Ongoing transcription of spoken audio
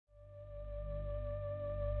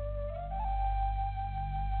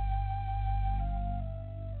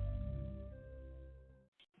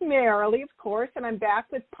Marilee, of course, and I'm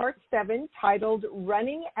back with part 7 titled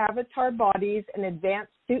Running Avatar Bodies and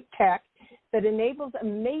Advanced Suit Tech that Enables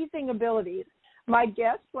Amazing Abilities. My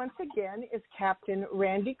guest, once again, is Captain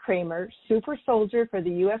Randy Cramer, super soldier for the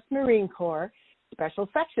U.S. Marine Corps Special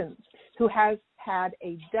Sections, who has had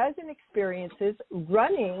a dozen experiences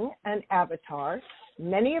running an avatar,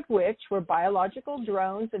 many of which were biological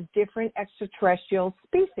drones of different extraterrestrial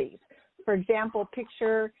species. For example,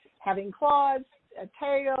 picture having claws, a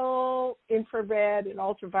tail, infrared and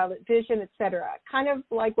ultraviolet vision, etc., kind of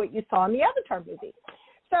like what you saw in the Avatar movie.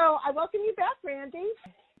 So I welcome you back, Randy.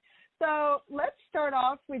 So let's start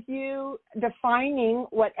off with you defining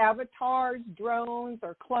what avatars, drones,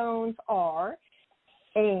 or clones are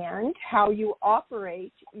and how you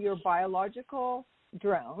operate your biological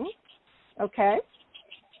drone. Okay?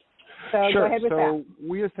 So sure. Go ahead with that.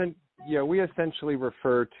 We essentially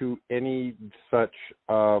refer to any such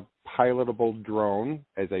pilotable drone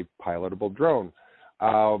as a pilotable drone.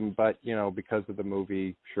 But, because of the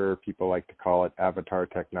movie, sure, people like to call it avatar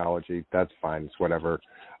technology. That's fine. It's whatever.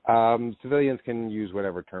 Civilians can use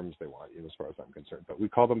whatever terms they want, as far as I'm concerned. But we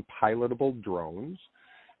call them pilotable drones,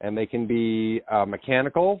 and they can be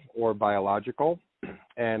mechanical or biological.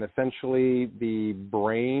 And essentially the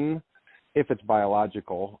brain, if it's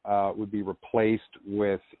biological, would be replaced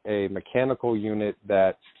with a mechanical unit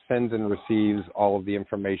that sends and receives all of the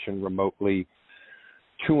information remotely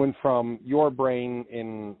to and from your brain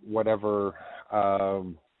in whatever,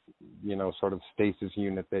 sort of stasis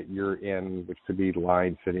unit that you're in, which could be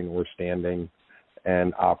lying, sitting, or standing,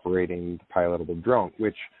 and operating the pilotable drone,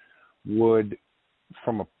 which would,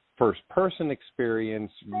 from a first-person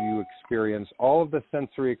experience, you experience all of the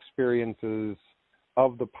sensory experiences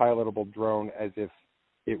of the pilotable drone as if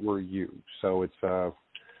it were you. So it's a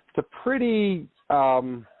pretty,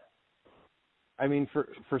 for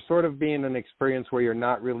sort of being an experience where you're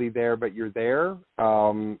not really there, but you're there,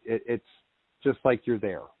 it's just like you're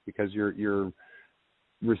there because you're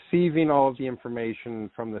receiving all of the information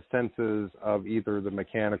from the senses of either the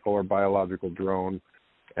mechanical or biological drone,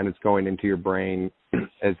 and it's going into your brain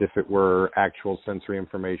as if it were actual sensory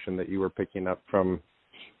information that you were picking up from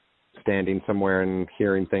standing somewhere and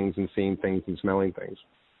hearing things and seeing things and smelling things.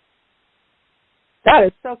 That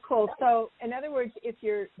is so cool. So, in other words, if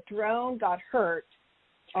your drone got hurt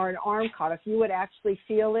or an arm caught off, you would actually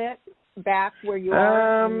feel it back where you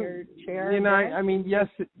are in your chair?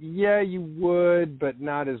 Yes, you would, but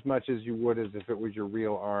not as much as you would as if it was your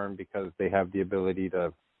real arm because they have the ability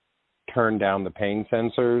to turn down the pain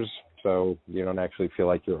sensors, so you don't actually feel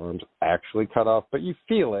like your arm's actually cut off, but you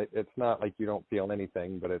feel it. It's not like you don't feel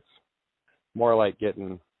anything, but it's more like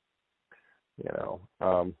getting,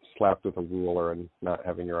 slapped with a ruler and not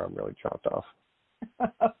having your arm really chopped off.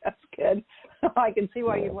 That's good. I can see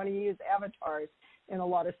why you'd want to use avatars in a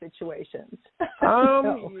lot of situations.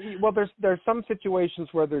 Well, there's some situations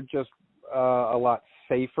where they're just a lot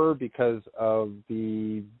safer because of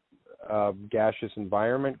the gaseous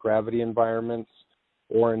environment, gravity environments,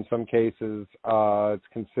 or in some cases it's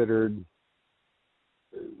considered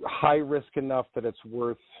high risk enough that it's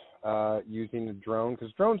worth using a drone,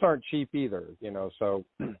 because drones aren't cheap either, so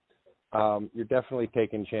you're definitely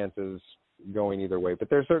taking chances going either way. But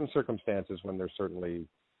there are certain circumstances when there's certainly,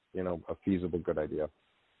 a feasible good idea.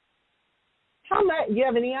 How much? Do you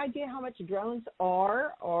have any idea how much drones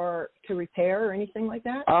are, or to repair, or anything like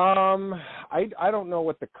that? I don't know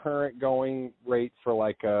what the current going rate for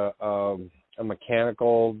like a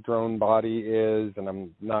mechanical drone body is, and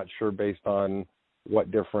I'm not sure based on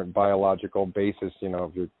what different biological basis,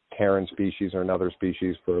 if you're Terran species or another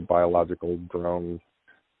species for a biological drone,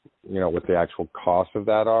 what the actual cost of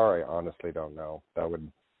that are. I honestly don't know.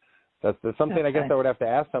 That's something okay. I guess I would have to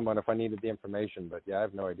ask someone if I needed the information, but yeah, I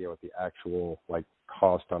have no idea what the actual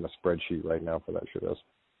cost on a spreadsheet right now for that shit is.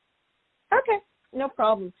 Okay, no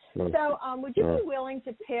problem. So would you be willing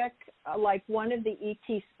to pick one of the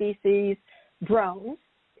ET species drones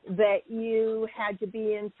that you had to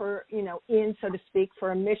be in for, so to speak,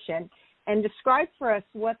 for a mission, and describe for us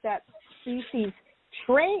what that species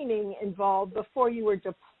training involved before you were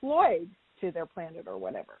deployed to their planet or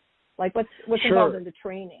whatever? What's involved in the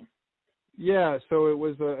training? Yeah, so it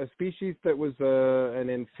was a species that was an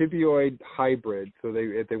amphibioid hybrid. So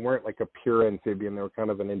they weren't like a pure amphibian. They were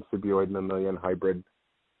kind of an amphibioid mammalian hybrid.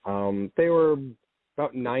 They were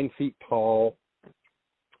about 9 feet tall.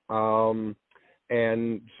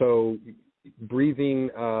 And so breathing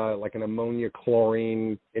like an ammonia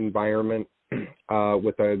chlorine environment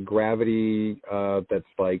with a gravity that's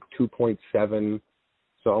like 2.7,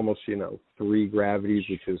 so almost 3 gravities,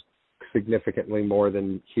 which is significantly more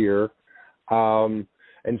than here.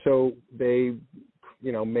 And so they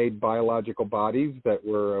made biological bodies that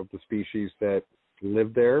were of the species that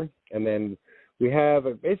lived there. And then we have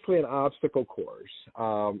basically an obstacle course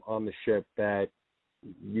on the ship that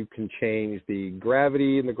you can change the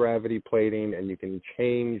gravity and the gravity plating, and you can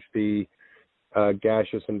change the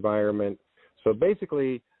gaseous environment. So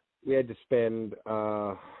basically, we had to spend, it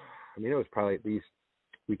was probably at least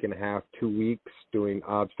a week and a half, 2 weeks doing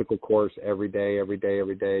obstacle course every day,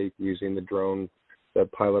 using the drone, the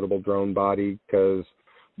pilotable drone body, because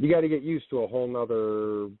you got to get used to a whole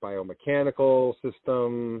nother biomechanical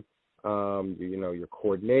system. Your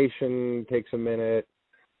coordination takes a minute.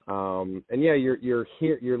 And yeah, you're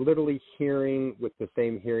literally hearing with the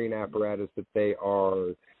same hearing apparatus that they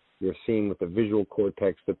are. You're seeing with the visual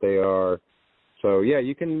cortex that they are. So yeah,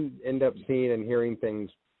 you can end up seeing and hearing things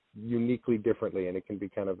uniquely differently, and it can be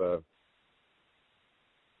kind of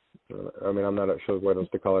I'm not sure what else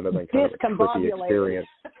to call it other than kind of a trippy experience.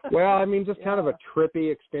 Well, just kind of a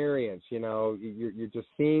trippy experience. You're just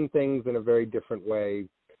seeing things in a very different way.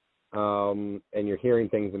 And you're hearing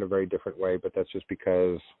things in a very different way, but that's just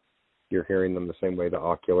because you're hearing them the same way the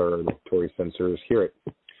ocular or the auditory sensors hear it.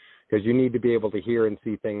 Because you need to be able to hear and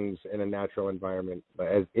see things in a natural environment,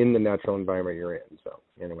 as in the natural environment you're in. So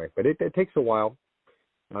anyway, but it takes a while.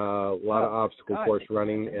 A lot of obstacle course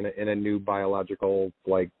running in a new biological,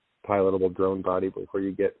 pilotable drone body before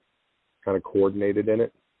you get kind of coordinated in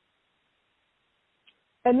it.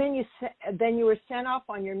 And then you were sent off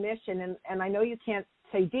on your mission, and I know you can't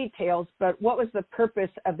say details, but what was the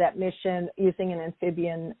purpose of that mission using an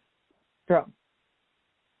amphibian drone?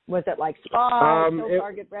 Was it like spy, kill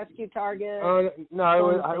target, rescue target? No,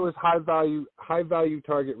 it was high value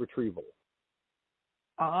target retrieval.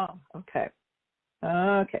 Oh, okay.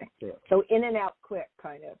 Okay. Yeah. So in and out quick,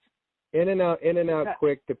 kind of. In and out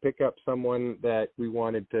quick to pick up someone that we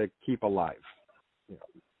wanted to keep alive.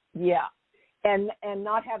 Yeah. And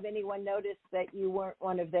not have anyone notice that you weren't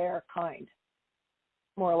one of their kind,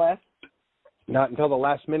 more or less? Not until the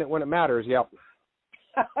last minute when it matters, yep.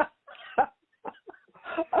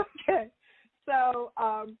 Okay. So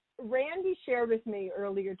Randy shared with me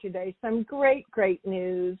earlier today some great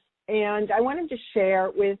news, and I wanted to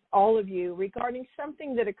share with all of you regarding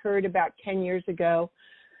something that occurred about 10 years ago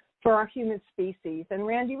for our human species. And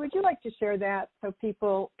Randy, would you like to share that so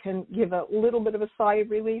people can give a little bit of a sigh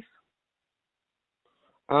of relief?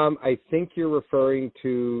 I think you're referring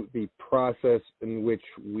to the process in which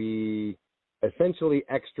we essentially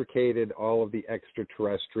extricated all of the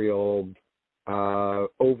extraterrestrial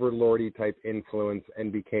overlordy type influence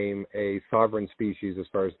and became a sovereign species as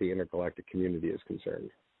far as the intergalactic community is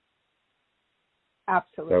concerned.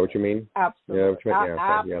 Absolutely. Is that what you mean? Absolutely. Yeah,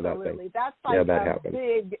 absolutely. That's like that a happened.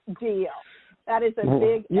 Big deal. That is a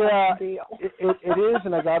big deal. It is,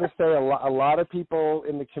 and I got to say, a lot of people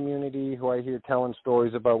in the community who I hear telling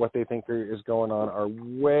stories about what they think is going on are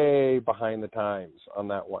way behind the times on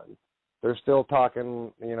that one. They're still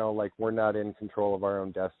talking, like we're not in control of our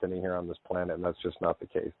own destiny here on this planet, and that's just not the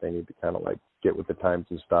case. They need to kind of get with the times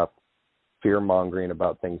and stop fear-mongering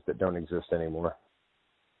about things that don't exist anymore.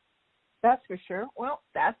 That's for sure. Well,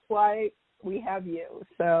 that's why we have you.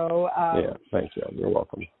 So yeah, thank you. You're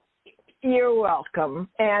welcome. You're welcome.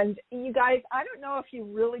 And you guys, I don't know if you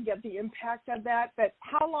really get the impact of that, but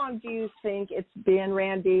how long do you think it's been,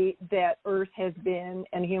 Randy, that Earth has been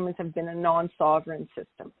and humans have been a non-sovereign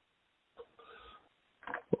system?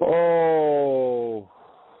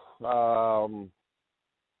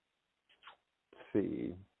 Let's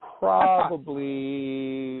see.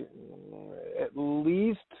 Probably at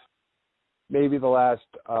least maybe the last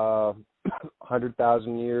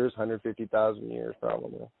 100,000 years, 150,000 years,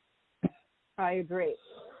 probably. I agree.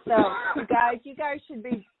 So, you guys should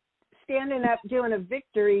be standing up doing a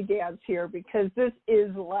victory dance here because this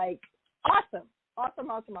is awesome.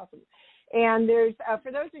 And there's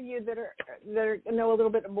for those of you that know a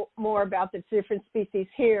little bit more about the different species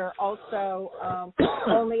here. Also,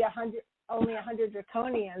 only 100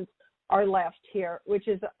 draconians are left here, which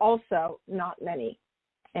is also not many.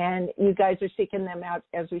 And you guys are seeking them out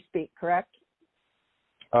as we speak, correct?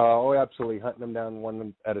 Oh, absolutely. Hunting them down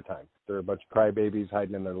one at a time. They're a bunch of crybabies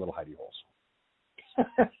hiding in their little hidey holes.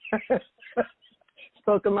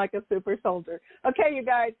 Spoken like a super soldier. Okay, you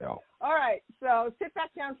guys. No. All right. So sit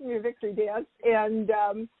back down from your victory dance. And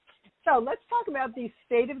so let's talk about these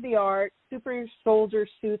state-of-the-art super soldier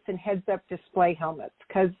suits and heads-up display helmets.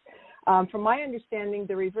 Because from my understanding,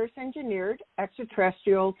 they're reverse-engineered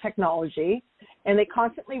extraterrestrial technology, and they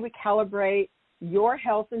constantly recalibrate your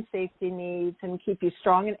health and safety needs and keep you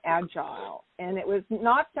strong and agile. And it was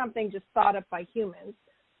not something just thought up by humans.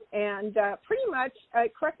 And pretty much,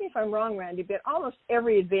 correct me if I'm wrong, Randy, but almost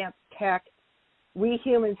every advanced tech we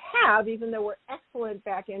humans have, even though we're excellent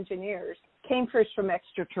back engineers, came first from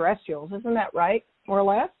extraterrestrials. Isn't that right, more or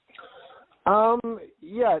less?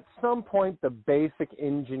 Yeah, at some point, the basic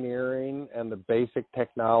engineering and the basic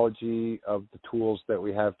technology of the tools that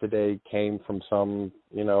we have today came from some,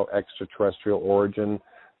 extraterrestrial origin.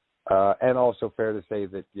 And also fair to say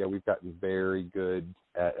that, we've gotten very good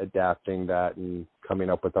at adapting that and coming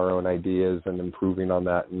up with our own ideas and improving on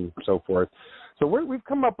that and so forth. So we've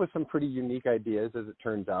come up with some pretty unique ideas, as it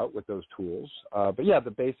turns out, with those tools. But yeah, the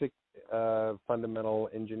basic fundamental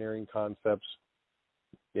engineering concepts,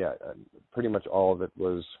 pretty much all of it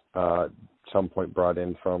was at some point brought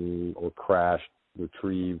in from or crashed,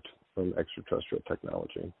 retrieved from extraterrestrial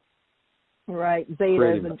technology. Right,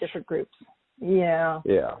 Zetas and different groups. Yeah.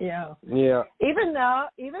 Even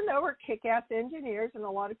though we're kick-ass engineers, and a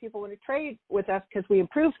lot of people want to trade with us because we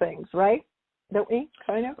improve things, right? Don't we?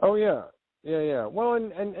 Kind of. Oh yeah. Well,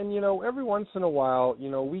 and every once in a while,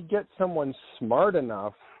 we get someone smart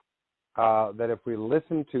enough that if we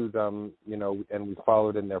listen to them, and we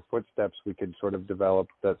followed in their footsteps, we could sort of develop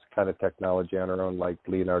that kind of technology on our own, like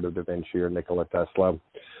Leonardo da Vinci or Nikola Tesla.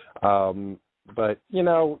 But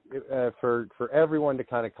for everyone to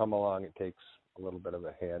kind of come along, it takes a little bit of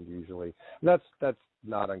a hand usually. And that's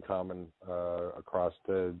not uncommon across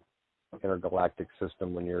the intergalactic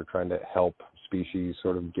system when you're trying to help species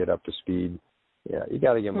sort of get up to speed. Yeah, you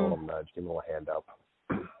got to give them a little nudge, give them a little hand up.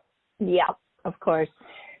 Yeah, of course.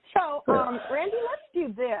 So, Randy, let's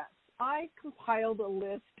do this. I compiled a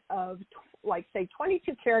list of,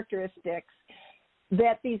 22 characteristics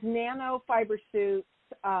that these nanofiber suits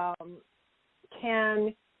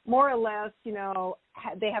can more or less,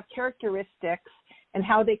 they have characteristics and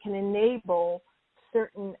how they can enable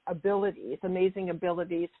certain abilities, amazing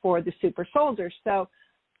abilities for the super soldiers. So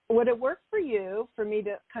would it work for you for me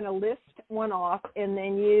to kind of list one off, and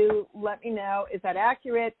then you let me know, is that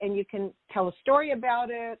accurate, and you can tell a story about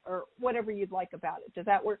it or whatever you'd like about it. Does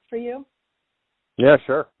that work for you? Yeah,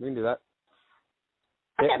 sure. We can do that.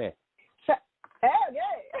 Hit me. So,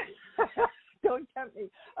 okay. Don't tempt me.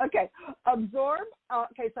 Okay. Absorb.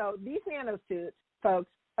 So these nanosuits,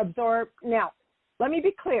 folks, absorb. Now, let me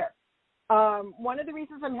be clear. One of the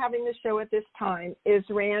reasons I'm having this show at this time is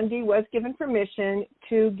Randy was given permission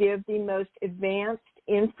to give the most advanced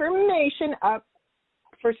information up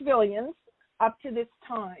for civilians up to this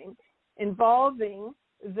time involving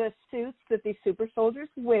the suits that these super soldiers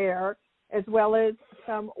wear, as well as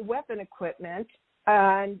some weapon equipment.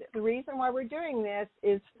 And the reason why we're doing this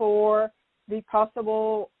is for the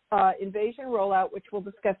possible invasion rollout, which we'll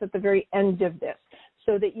discuss at the very end of this,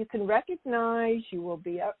 so that you can recognize, you will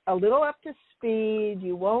be a little up to speed,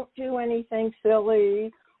 you won't do anything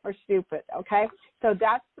silly or stupid, okay? So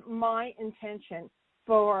that's my intention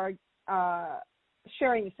for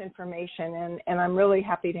sharing this information, and I'm really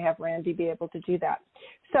happy to have Randy be able to do that.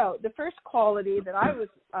 So the first quality that I was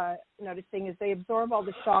noticing is they absorb all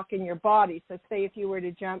the shock in your body. So say if you were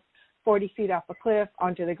to jump 40 feet off a cliff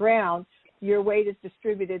onto the ground, your weight is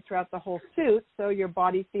distributed throughout the whole suit, so your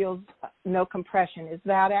body feels no compression. Is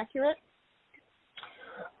that accurate?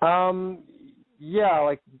 Yeah,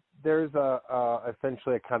 like there's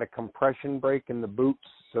essentially a kind of compression break in the boots,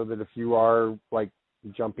 so that if you are like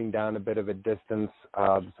jumping down a bit of a distance,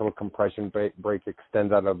 this little compression break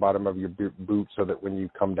extends out of the bottom of your boot, so that when you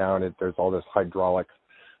come down, there's all this hydraulic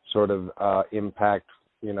sort of impact,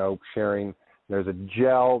 sharing. There's a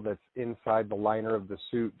gel that's inside the liner of the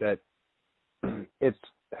suit that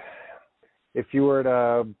if you were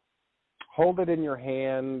to hold it in your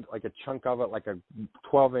hand, like a chunk of it, like a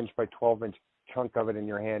 12-inch by 12-inch chunk of it in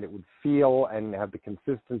your hand, it would feel and have the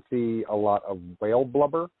consistency a lot of whale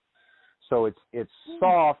blubber. So it's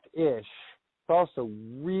soft-ish. It's also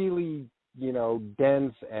really,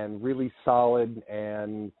 dense and really solid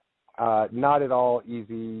and not at all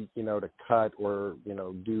easy, to cut or,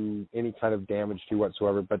 do any kind of damage to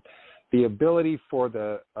whatsoever. But the ability for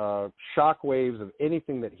the shock waves of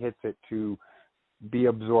anything that hits it to be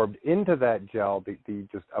absorbed into that gel, the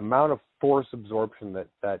just amount of force absorption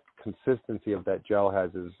that consistency of that gel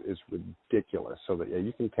has is ridiculous. So that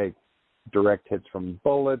you can take direct hits from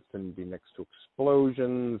bullets and be next to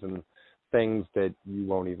explosions and things that you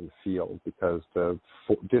won't even feel, because the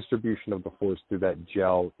distribution of the force through that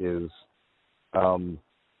gel is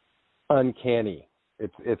uncanny.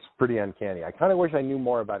 It's pretty uncanny. I kind of wish I knew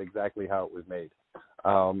more about exactly how it was made,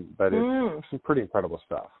 but it's some pretty incredible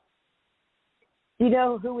stuff. Do you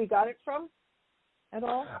know who we got it from at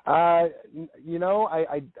all? I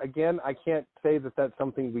can't say that that's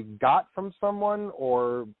something we got from someone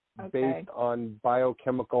or based on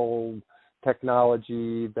biochemical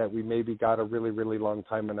technology that we maybe got a really, really long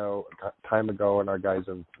time ago, and our guys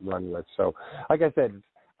have run with. So, like I said,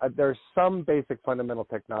 there's some basic fundamental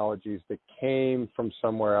technologies that came from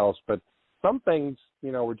somewhere else, but some things,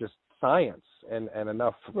 were just science and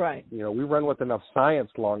enough. Right. We run with enough science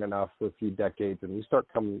long enough for a few decades, and we start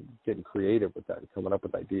getting creative with that and coming up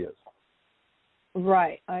with ideas.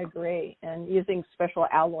 Right, I agree. And using special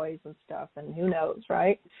alloys and stuff, and who knows,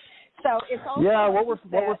 right? So it's also what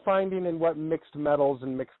we're finding and what mixed metals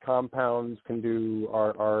and mixed compounds can do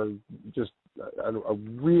are just a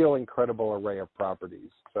real incredible array of properties.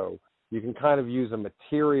 So you can kind of use a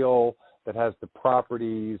material that has the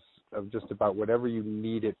properties of just about whatever you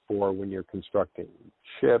need it for when you're constructing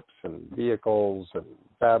ships and vehicles and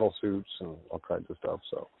battle suits and all kinds of stuff.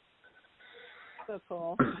 So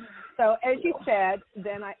cool. So as you said,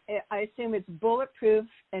 then I assume it's bulletproof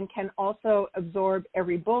and can also absorb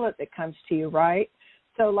every bullet that comes to you, right?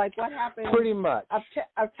 So like what happens? Pretty much. Up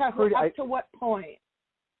to what point?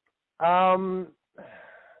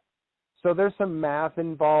 So there's some math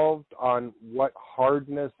involved on what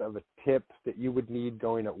hardness of a tip that you would need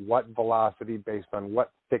going at what velocity based on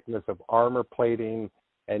what thickness of armor plating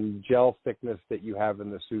and gel thickness that you have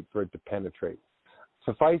in the suit for it to penetrate.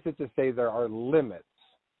 Suffice it to say there are limits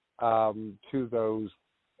to those,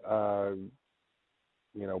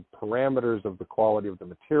 parameters of the quality of the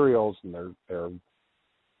materials and their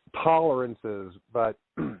tolerances, but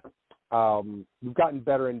we've gotten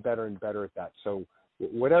better and better and better at that. So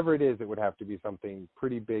whatever it is, it would have to be something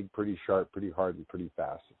pretty big, pretty sharp, pretty hard, and pretty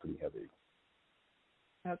fast, and pretty heavy.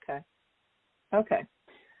 Okay.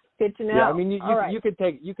 Good to know. Yeah, I mean, right. you could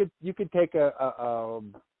take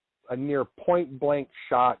a near point blank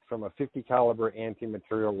shot from a 50 caliber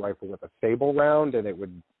anti-material rifle with a sable round, and it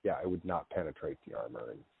would not penetrate the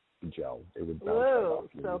armor and the gel. It would bounce right off.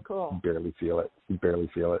 So cool. You barely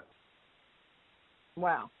feel it.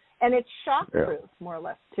 Wow. And it's shockproof, more or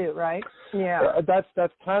less, too, right? Yeah.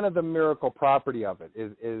 That's kind of the miracle property of it,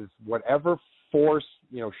 is whatever force,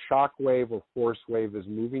 shock wave or force wave is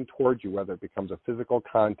moving towards you, whether it becomes a physical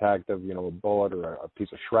contact of, a bullet or a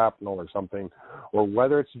piece of shrapnel or something, or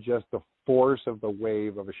whether it's just the force of the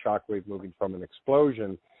wave of a shock wave moving from an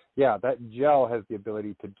explosion, that gel has the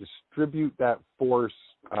ability to distribute that force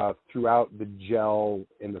throughout the gel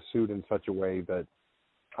in the suit in such a way that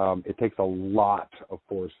it takes a lot of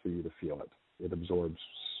force for you to feel it. It absorbs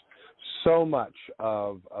so much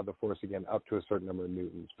of the force, again, up to a certain number of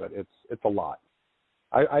newtons, but it's a lot.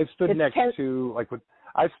 I've stood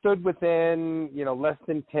I've stood within, less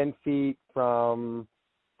than 10 feet from,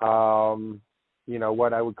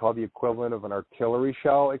 what I would call the equivalent of an artillery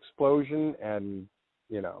shell explosion, and,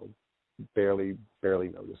 barely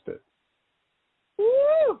noticed it.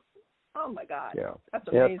 Woo! Oh my God. Yeah. That's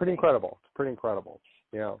amazing. Yeah, it's pretty incredible.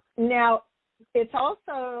 Yeah. Now, it's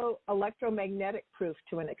also electromagnetic proof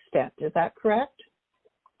to an extent. Is that correct?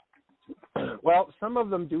 Well, some of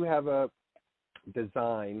them do have a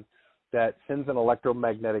design that sends an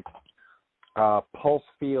electromagnetic pulse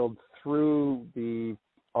field through the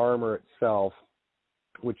armor itself,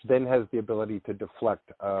 which then has the ability to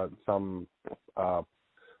deflect some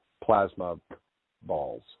plasma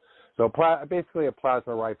balls. So basically a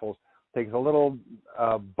plasma rifle takes a little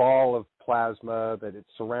ball of plasma that it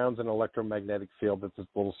surrounds an electromagnetic field that's this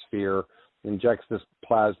little sphere, injects this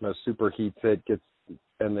plasma, superheats it,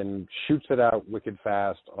 and then shoots it out wicked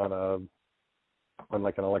fast on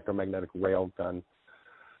like an electromagnetic rail gun.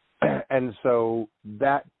 And so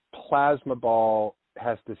that plasma ball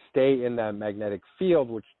has to stay in that magnetic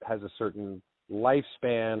field, which has a certain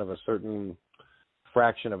lifespan of a certain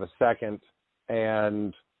fraction of a second,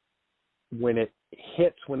 and when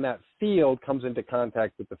that field comes into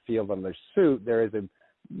contact with the field on their suit, there is a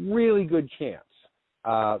really good chance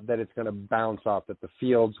that it's going to bounce off, that the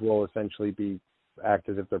fields will essentially act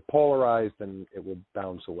as if they're polarized, and it will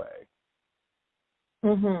bounce away.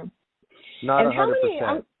 Mm-hmm. Not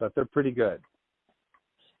 100%, but they're pretty good.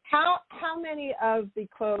 How many of the,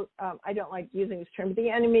 quote, I don't like using this term, the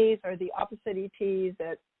enemies or the opposite ETs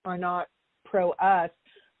that are not pro-us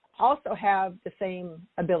also have the same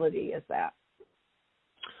ability as that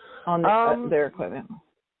on their equipment?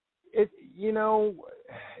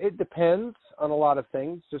 It depends on a lot of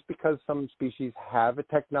things. Just because some species have a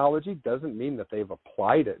technology doesn't mean that they've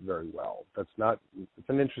applied it very well. It's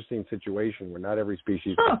an interesting situation where not every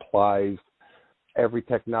species applies every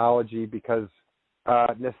technology, because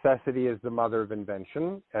necessity is the mother of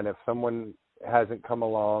invention. And if someone hasn't come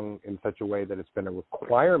along in such a way that it's been a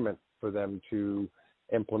requirement for them to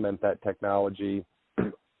implement that technology,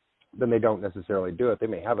 then they don't necessarily do it. They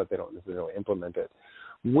may have it, they don't necessarily implement it.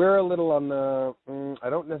 We're a little on the I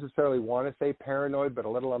don't necessarily want to say paranoid, but a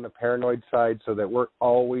little on the paranoid side, so that we're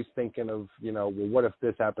always thinking of, well, what if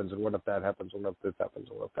this happens, and what if that happens, and what if this happens,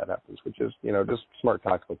 and what if that happens, which is, just smart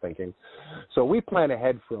tactical thinking. So we plan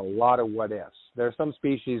ahead for a lot of what ifs. There are some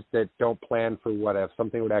species that don't plan for what if.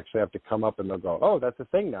 Something would actually have to come up, and they'll go, oh, that's a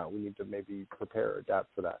thing now. We need to maybe prepare or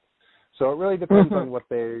adapt for that. So it really depends on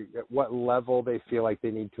at what level they feel like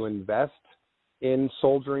they need to invest in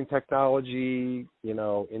soldiering technology,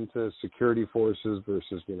 into security forces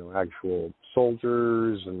versus, actual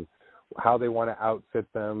soldiers, and how they want to outfit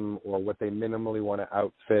them, or what they minimally want to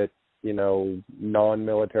outfit,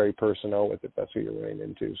 non-military personnel with, if that's who you're running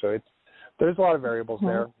into. So there's a lot of variables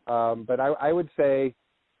there. But I would say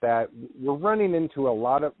that we're running into a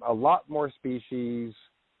lot more species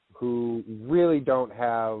who really don't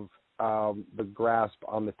have the grasp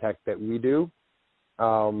on the tech that we do.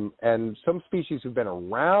 And some species who've been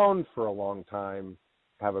around for a long time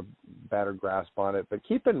have a better grasp on it. But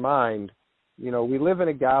keep in mind, we live in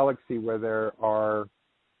a galaxy where there are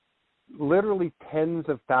literally tens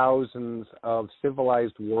of thousands of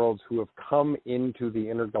civilized worlds who have come into the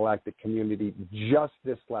intergalactic community just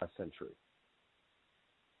this last century.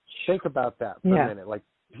 Think about that for a minute. Like,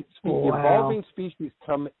 evolving species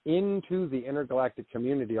come into the intergalactic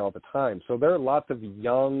community all the time. So there are lots of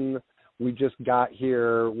young, we just got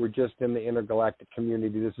here, we're just in the intergalactic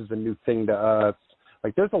community, this is a new thing to us.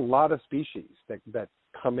 Like, there's a lot of species that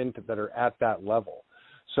come into, that are at that level.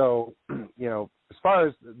 So, as far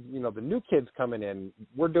as, the new kids coming in,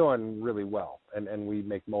 we're doing really well. And we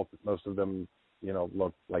make most of them,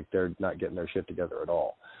 look like they're not getting their shit together at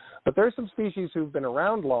all. But there's some species who've been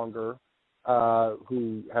around longer,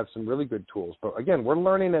 who have some really good tools. But again, we're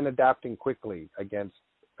learning and adapting quickly against,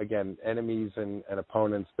 enemies and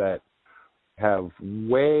opponents that have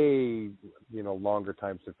way, longer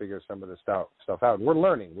times to figure some of this stuff out. And we're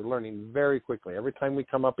learning very quickly. Every time we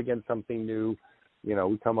come up against something new,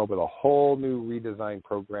 we come up with a whole new redesign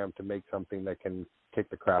program to make something that can kick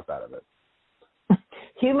the crap out of it.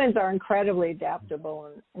 Humans are incredibly adaptable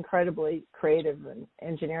and incredibly creative in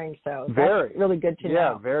engineering, so that's really good to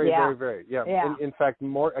know. Very. Yeah. In fact,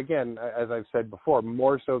 more, again, as I've said before,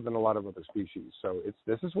 more so than a lot of other species. So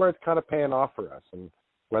this is where it's kind of paying off for us. And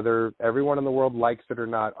whether everyone in the world likes it or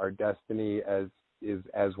not, our destiny is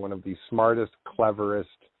as one of the smartest, cleverest,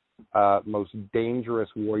 most dangerous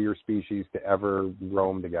warrior species to ever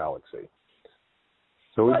roam the galaxy.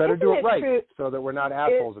 So we better do it right, so that we're not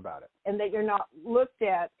assholes about it. And that you're not looked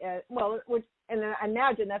at as, and I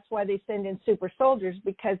imagine that's why they send in super soldiers,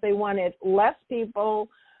 because they wanted less people,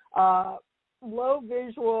 low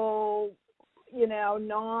visual,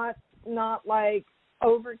 not like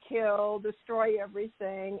overkill, destroy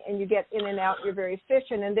everything, and you get in and out, you're very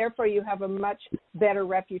efficient, and therefore you have a much better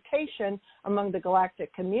reputation among the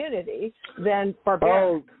galactic community than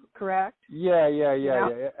barbaric. Correct? Yeah.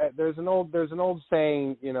 There's an old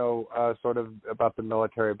saying, sort of about the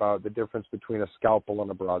military, about the difference between a scalpel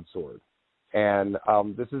and a broadsword. And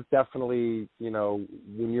this is definitely,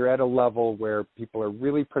 when you're at a level where people are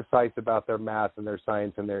really precise about their math and their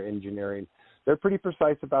science and their engineering, they're pretty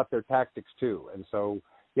precise about their tactics too. And so,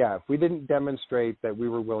 if we didn't demonstrate that we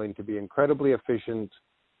were willing to be incredibly efficient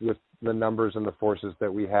with the numbers and the forces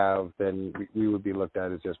that we have, then we would be looked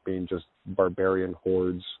at as just being barbarian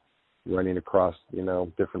hordes running across,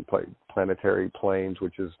 different planetary planes,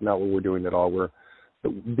 which is not what we're doing at all. We're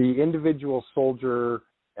the individual soldier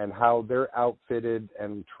and how they're outfitted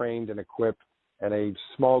and trained and equipped, and a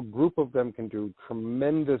small group of them can do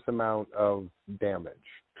tremendous amount of damage.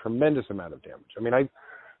 I mean,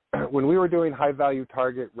 when we were doing high-value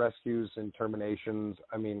target rescues and terminations,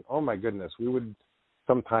 I mean, oh my goodness, we would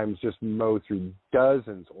sometimes just mow through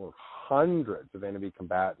dozens or hundreds of enemy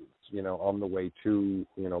combatants, on the way to,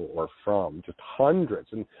 or from, just hundreds.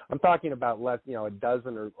 And I'm talking about less, a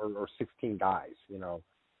dozen or 16 guys,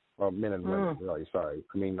 or men and women, really, sorry.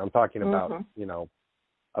 I mean, I'm talking about,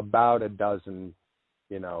 about a dozen,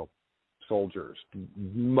 soldiers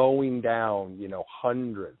mowing down,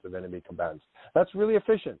 hundreds of enemy combatants. That's really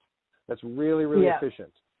efficient. That's really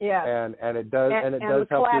efficient. Yeah. And it does, and it does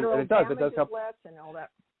help you, and it does help. Less and all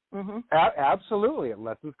that. Absolutely. It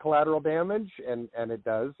lessens collateral damage, and it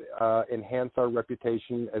does enhance our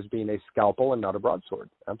reputation as being a scalpel and not a broadsword.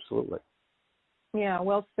 Absolutely. Yeah,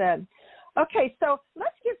 well said. Okay, so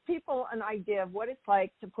let's give people an idea of what it's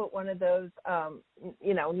like to put one of those,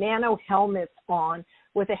 nano helmets on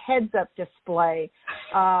with a heads-up display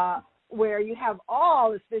where you have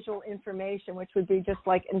all this visual information, which would be just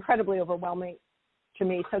like incredibly overwhelming to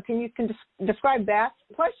me. So can you describe that?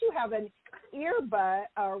 Plus you have an earbud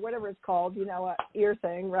or whatever it's called, a ear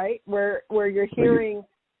thing, right? Where you're hearing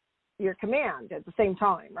your command at the same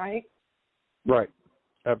time, right? Right.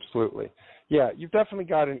 Absolutely. Yeah, you've definitely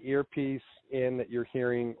got an earpiece in that you're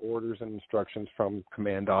hearing orders and instructions from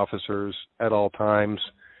command officers at all times.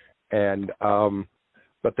 And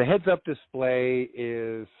but the heads-up display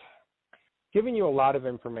is giving you a lot of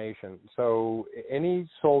information. So any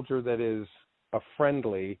soldier that is a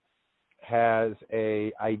friendly has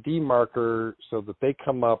a ID marker so that they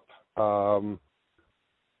come up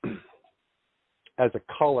as a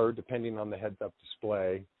color depending on the heads-up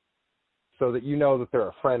display, so that you know that they're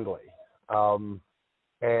a friendly.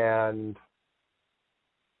 And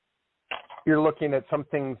you're looking at some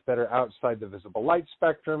things that are outside the visible light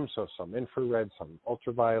spectrum, so some infrared, some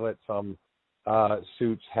ultraviolet, some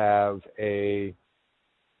suits have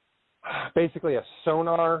basically a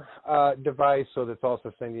sonar device, so that's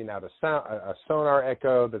also sending out a sonar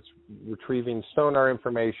echo that's retrieving sonar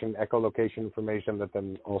information, echolocation information, that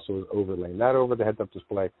then also is overlaying that over the heads-up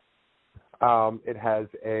display. It has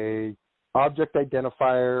a object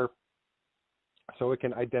identifier, so it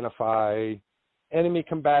can identify enemy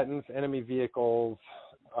combatants, enemy vehicles.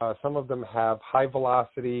 Some of them have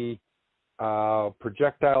high-velocity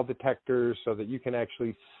projectile detectors, so that you can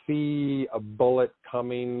actually see a bullet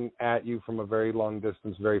coming at you from a very long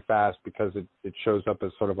distance very fast, because it shows up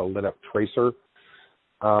as sort of a lit-up tracer.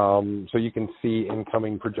 So you can see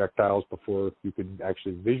incoming projectiles before you could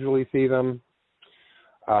actually visually see them.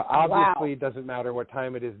 Obviously, It doesn't matter what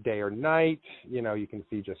time it is, day or night. You can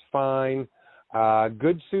see just fine.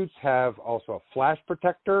 Good suits have also a flash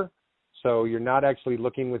protector, so you're not actually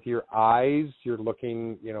looking with your eyes. You're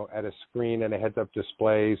looking, at a screen and a heads-up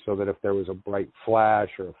display, so that if there was a bright flash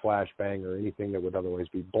or a flashbang or anything that would otherwise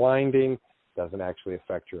be blinding, it doesn't actually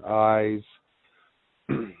affect your eyes.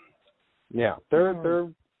 Yeah,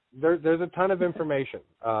 there's a ton of information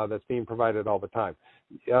that's being provided all the time.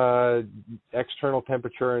 External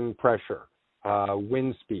temperature and pressure,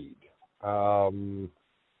 wind speed.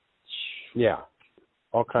 Yeah,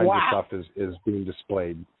 all kinds of stuff is being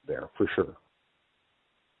displayed there for sure.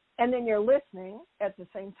 And then you're listening at the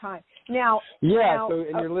same time. Now,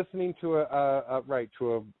 you're listening to a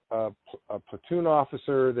platoon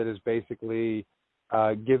officer that is basically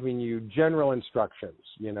giving you general instructions.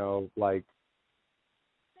 Like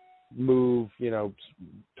move,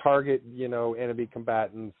 target, enemy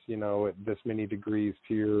combatants, at this many degrees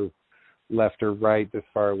to your left or right, this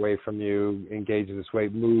far away from you, engage this way,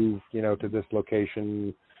 move, to this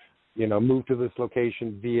location, move to this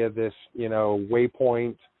location via this,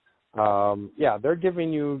 waypoint. They're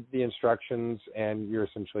giving you the instructions and you're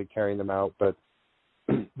essentially carrying them out, but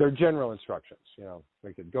they're general instructions,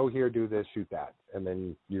 like go here, do this, shoot that, and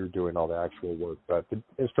then you're doing all the actual work, but the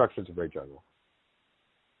instructions are very general.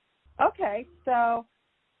 Okay, so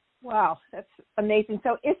wow, that's amazing.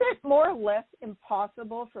 So is it more or less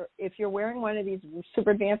impossible if you're wearing one of these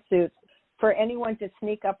super advanced suits, for anyone to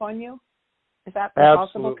sneak up on you? Is that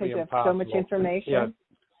possible because you have so much information? Yeah,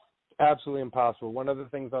 absolutely impossible. One of the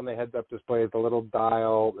things on the heads-up display is a little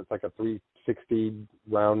dial. It's like a 360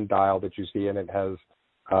 round dial that you see, and it has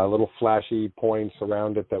little flashy points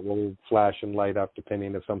around it that will flash and light up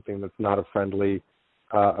depending if something that's not a friendly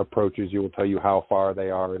approaches you. Will tell you how far they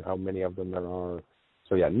are and how many of them there are.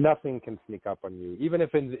 So yeah, nothing can sneak up on you, even if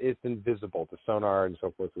it's invisible. The sonar and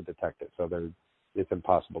so forth would detect it. So it's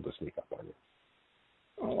impossible to sneak up on you.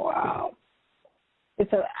 Wow.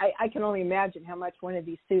 I can only imagine how much one of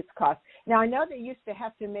these suits costs. Now, I know they used to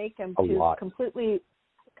have to make them completely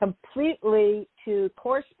to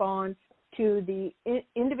correspond to the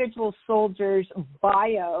individual soldier's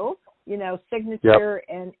bio, signature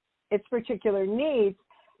and its particular needs.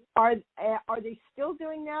 Are they still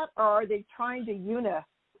doing that, or are they trying to unisex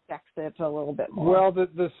it a little bit more? Well,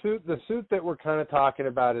 the suit that we're kind of talking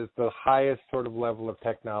about is the highest sort of level of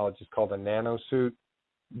technology. It's called a nano suit.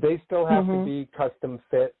 They still have to be custom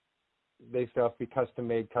fit. They still have to be custom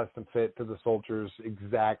made, custom fit to the soldier's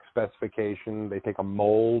exact specification. They take a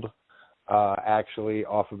mold actually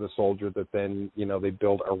off of the soldier that then they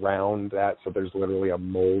build around that. So there's literally a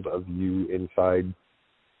mold of you inside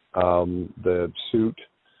the suit.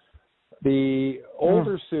 The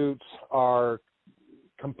older suits are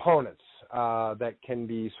components that can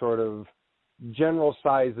be sort of general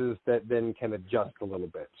sizes that then can adjust a little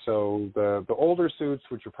bit. So the older suits,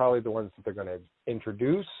 which are probably the ones that they're going to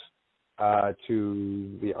introduce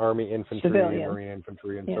to the Army infantry, Marine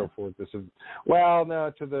infantry, and so forth. This is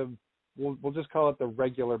we'll just call it the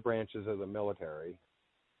regular branches of the military.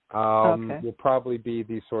 Will probably be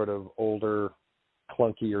these sort of older,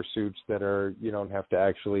 clunkier suits that are you don't have to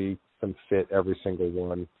actually fit every single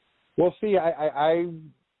one. We'll see. I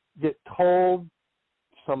get told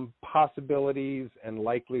some possibilities and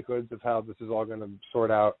likelihoods of how this is all going to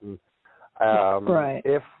sort out. And right.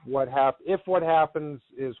 If what happens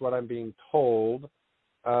is what I'm being told,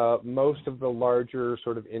 most of the larger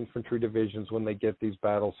sort of infantry divisions, when they get these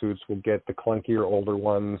battle suits, will get the clunkier older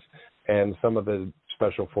ones, and some of the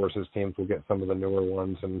special forces teams will get some of the newer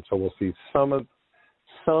ones, and so we'll see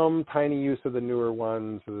some tiny use of the newer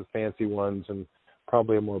ones, of the fancy ones, and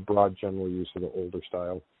probably a more broad general use of the older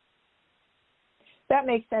style. That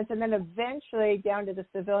makes sense. And then eventually down to the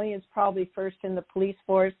civilians, probably first in the police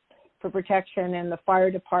force for protection and the fire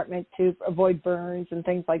department to avoid burns and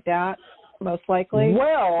things like that, most likely.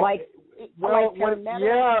 Like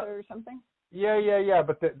paramedics or something? Yeah.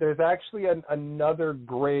 But there's actually another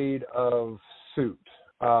grade of suit,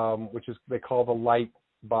 which is they call the light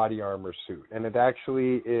body armor suit. And it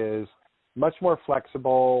actually is much more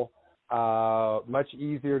flexible, much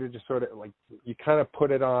easier to just sort of, like, you kind of put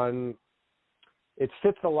it on. It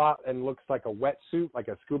fits a lot and looks like a wetsuit, like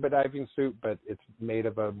a scuba diving suit, but it's made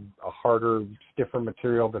of a harder, stiffer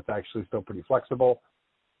material that's actually still pretty flexible.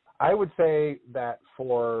 I would say that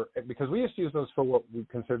because we used to use those for what we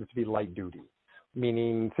considered to be light duty,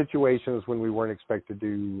 meaning situations when we weren't expected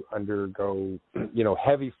to undergo,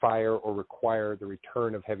 heavy fire or require the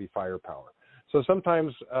return of heavy firepower. So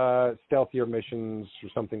sometimes stealthier missions or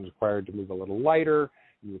something's required to move a little lighter.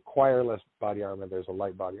 You require less body armor. There's a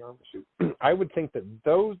light body armor suit. I would think that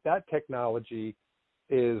that technology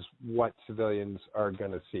is what civilians are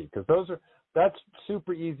going to see, because that's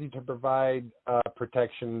super easy to provide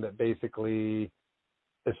protection that basically,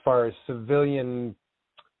 as far as civilian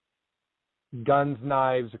guns,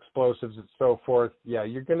 knives, explosives, and so forth,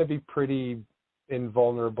 you're going to be pretty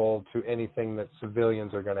invulnerable to anything that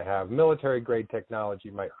civilians are going to have. Military-grade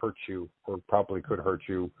technology might hurt you, or probably could hurt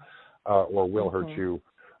you, or will hurt you.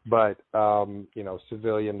 But,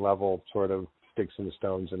 civilian-level sort of sticks and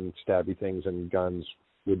stones and stabby things and guns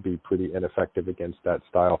would be pretty ineffective against that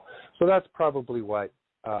style. So that's probably what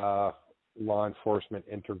law enforcement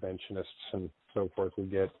interventionists and so forth will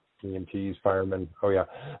get. EMTs, firemen. Oh yeah,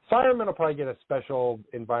 firemen will probably get a special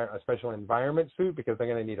environment suit, because they're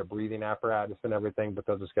going to need a breathing apparatus and everything. But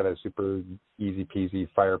they'll just get a super easy peasy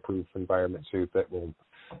fireproof environment suit that will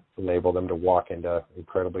enable them to walk into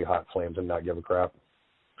incredibly hot flames and not give a crap.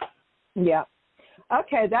 Yeah.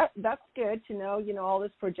 Okay, that's good to know. All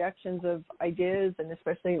this projections of ideas, and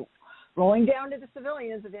especially rolling down to the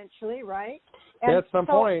civilians eventually, right? And at some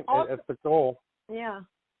point, that's the goal. Yeah.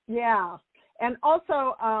 And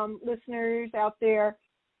also, listeners out there,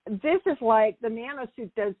 this is like the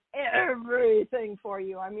nanosuit does everything for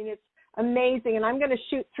you. I mean, it's amazing. And I'm going to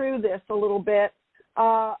shoot through this a little bit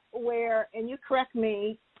and you correct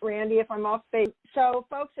me, Randy, if I'm off base. So,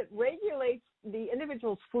 folks, it regulates the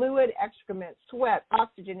individual's fluid, excrement, sweat,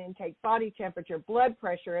 oxygen intake, body temperature, blood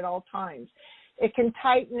pressure at all times. It can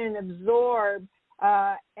tighten and absorb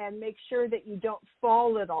and make sure that you don't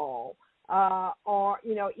fall at all, or,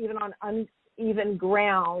 even on uneven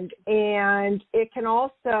ground. And it can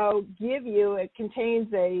also it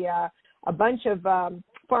contains a bunch of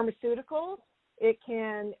pharmaceuticals. It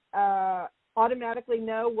can automatically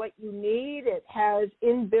know what you need. It has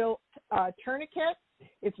inbuilt tourniquets.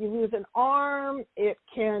 If you lose an arm, it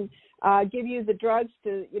can give you the drugs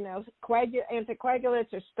to,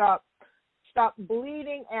 anticoagulants, or stop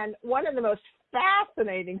bleeding. And one of the most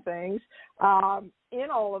fascinating things in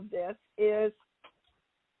all of this is,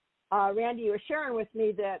 Randy, you were sharing with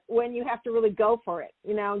me that when you have to really go for it,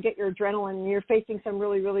 and get your adrenaline, and you're facing some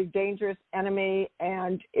really, really dangerous enemy,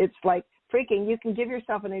 and it's like freaking, you can give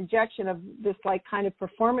yourself an injection of this like kind of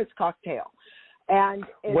performance cocktail. And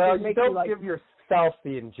you don't give yourself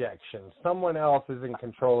the injection. Someone else is in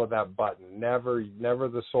control of that button. Never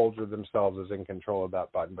the soldier themselves is in control of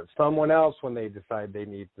that button. But someone else, when they decide they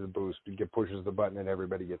need the boost, pushes the button and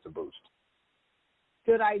everybody gets a boost.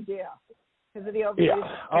 Good idea. Because of the overuse.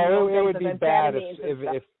 It would be bad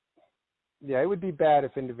it would be bad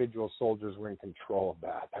if individual soldiers were in control of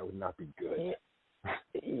that. That would not be good.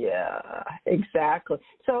 Yeah, exactly.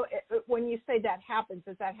 So when you say that happens,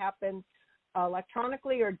 does that happen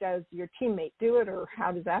electronically, or does your teammate do it, or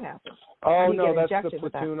how does that happen? Oh no, that's the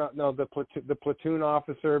platoon. No, the platoon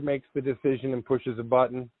officer makes the decision and pushes a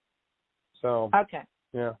button. So okay,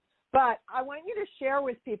 yeah. But I want you to share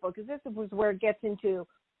with people, because this was where it gets into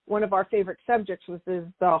one of our favorite subjects, which is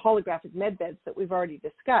the holographic med beds that we've already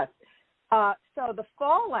discussed. So the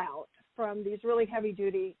fallout from these really heavy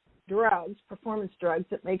duty drugs, performance drugs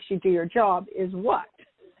that makes you do your job, is what?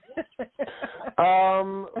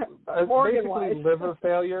 Basically liver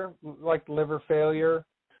failure.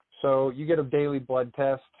 So you get a daily blood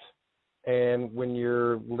test, And when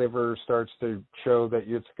your liver starts to show that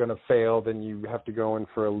it's going to fail, then you have to go in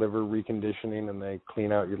for a liver reconditioning, and they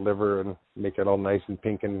clean out your liver and make it all nice and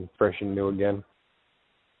pink and fresh and new again.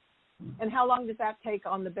 And how long does that take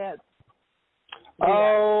on the bed?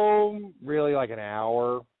 Oh, really like an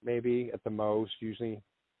hour, maybe at the most, usually.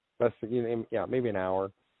 Less than, maybe an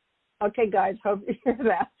hour. Okay, guys, hope you hear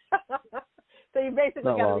that. So you basically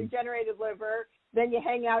Not got long. a regenerated liver, then you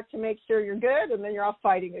hang out to make sure you're good, and then you're off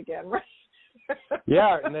fighting again, right?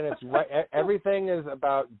 Yeah, and then it's right. Everything is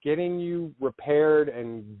about getting you repaired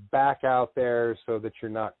and back out there so that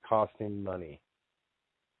you're not costing money.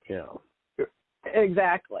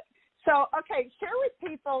 Exactly. So, okay, share with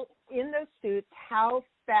people in those suits how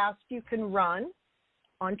fast you can run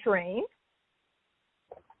on terrain.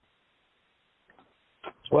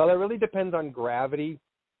 Well, it really depends on gravity,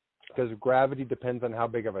 because gravity depends on how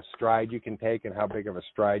big of a stride you can take, and how big of a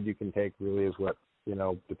stride you can take really is what,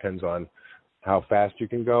 depends on how fast you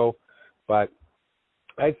can go. But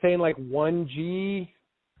I'd say in like 1G,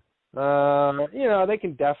 they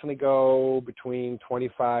can definitely go between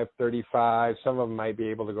 25, 35. Some of them might be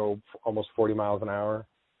able to go almost 40 miles an hour.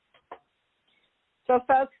 So,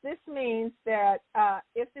 folks, this means that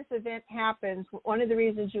if this event happens, one of the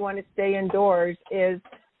reasons you want to stay indoors is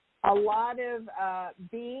a lot of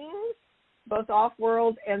beings, both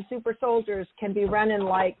off-world and super soldiers, can be running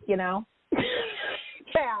like,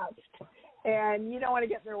 Capt, and you don't want to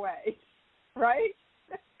get in their way, right?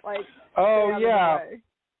 Like, oh, yeah. Way.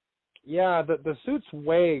 Yeah, the suits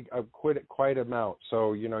weigh quite an amount.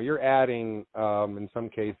 So, you're adding, in some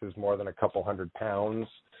cases, more than a couple 100 pounds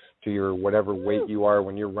to your whatever weight you are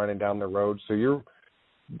when you're running down the road. So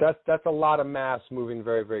that's a lot of mass moving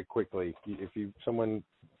very, very quickly. If someone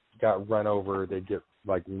got run over, they'd get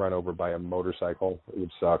run over by a motorcycle. It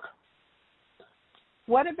would suck.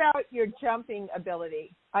 What about your jumping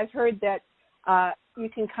ability? I've heard that you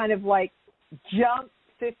can kind of jump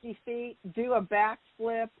 50 feet, do a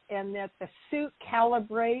backflip, and that the suit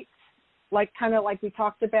calibrates, kind of like we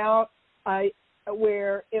talked about,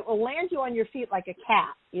 where it will land you on your feet like a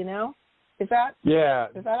cat. Is that? Yeah.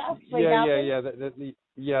 Does that actually happen?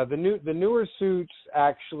 Yeah. The newer suits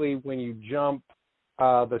actually, when you jump,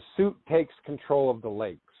 the suit takes control of the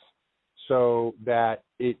legs, so that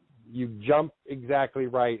you jump exactly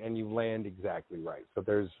right and you land exactly right. So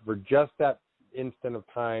for just that instant of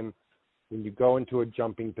time, when you go into a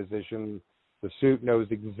jumping position, the suit knows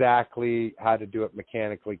exactly how to do it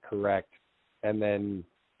mechanically correct, and then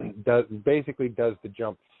does the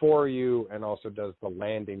jump for you and also does the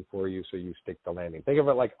landing for you, so you stick the landing. Think of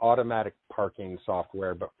it like automatic parking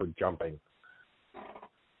software, but for jumping.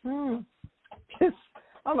 Oh,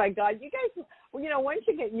 my God. You guys, once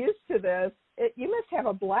you get used to this, you must have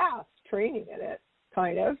a blast training in it,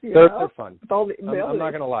 kind of. They're fun. I'm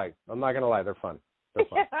not going to lie. They're fun. They're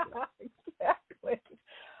fun. Yeah, exactly.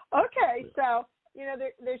 Okay, so,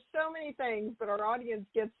 there's so many things, but our audience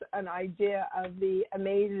gets an idea of the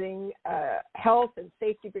amazing health and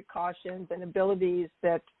safety precautions and abilities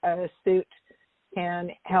that a suit can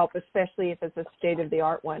help, especially if it's a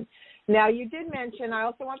state-of-the-art one. Now, you did mention, I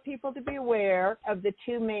also want people to be aware of the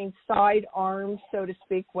two main sidearms, so to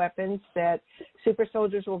speak, weapons that super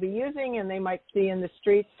soldiers will be using and they might see in the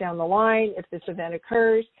streets down the line if this event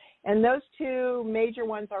occurs. And those two major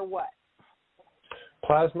ones are what?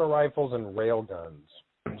 Plasma rifles and rail guns.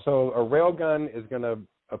 So a rail gun is going to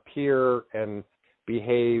appear and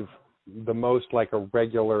behave the most like a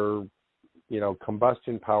regular,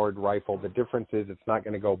 combustion-powered rifle. The difference is it's not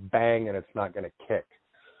going to go bang and it's not going to kick.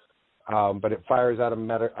 But it fires out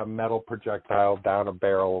a metal projectile down a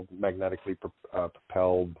barrel, magnetically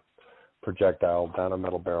propelled projectile down a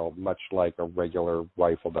metal barrel, much like a regular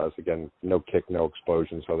rifle does. Again, no kick, no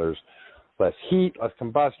explosion, so there's less heat, less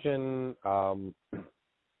combustion.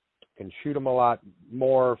 Can shoot them a lot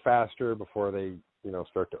more faster before they,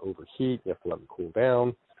 start to overheat. You have to let them cool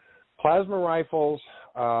down. Plasma rifles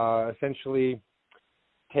essentially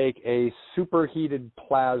take a superheated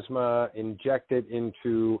plasma, inject it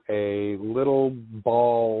into a little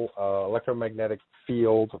ball electromagnetic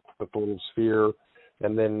field with a little sphere,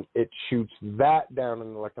 and then it shoots that down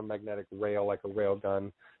an electromagnetic rail like a rail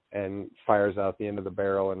gun and fires out the end of the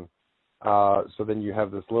barrel. And so then you have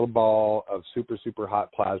this little ball of super, super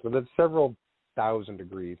hot plasma that's several thousand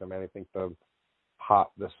degrees. I mean, I think the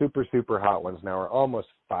super, super hot ones now are almost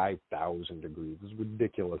 5,000 degrees. It's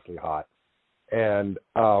ridiculously hot. And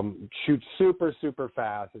shoots super, super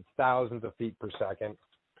fast. It's thousands of feet per second,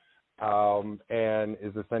 and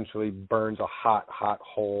is essentially burns a hot, hot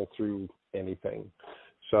hole through anything.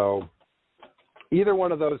 So either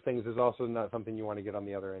one of those things is also not something you want to get on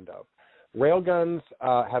the other end of. Railguns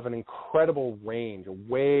have an incredible range,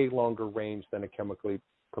 a way longer range than a chemically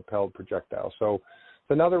propelled projectile. So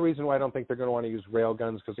it's another reason why I don't think they're going to want to use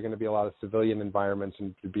railguns, because they're going to be a lot of civilian environments,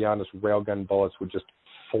 and to be honest, railgun bullets would just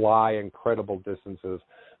fly incredible distances.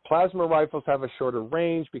 Plasma rifles have a shorter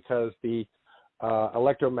range because the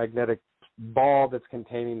electromagnetic ball that's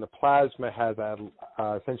containing the plasma has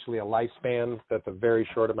essentially a lifespan that's a very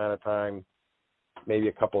short amount of time, maybe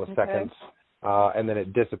a couple of seconds, and then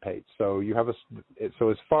it dissipates. So you have so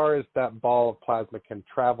as far as that ball of plasma can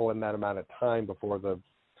travel in that amount of time before the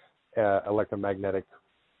electromagnetic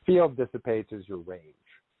field dissipates is your range.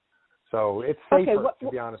 So it's safer, to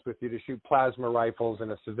be honest with you, to shoot plasma rifles in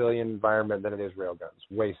a civilian environment than it is railguns.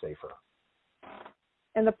 Way safer.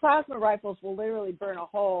 And the plasma rifles will literally burn a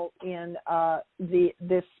hole in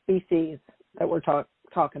this species that we're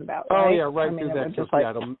talking about, right? Oh, yeah, through the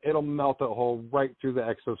exoskeleton. It'll melt a hole right through the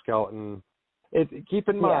exoskeleton. Keep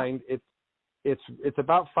in mind, it's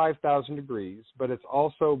about 5,000 degrees, but it's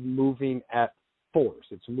also moving at force.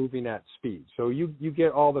 It's moving at speed. So you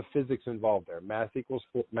get all the physics involved there.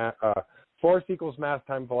 Force equals mass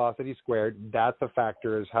times velocity squared. That's a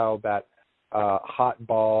factor, is how that hot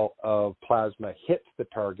ball of plasma hits the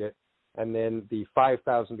target, and then the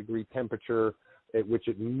 5,000 degree temperature at which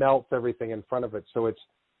it melts everything in front of it. So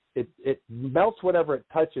it melts whatever it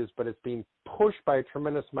touches, but it's being pushed by a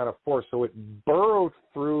tremendous amount of force. So it burrows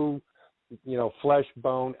through, flesh,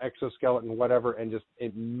 bone, exoskeleton, whatever, and just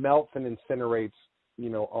it melts and incinerates,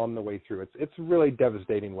 on the way through. It's a really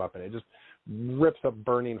devastating weapon. It just rips a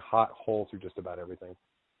burning hot hole through just about everything.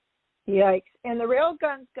 Yikes! And the rail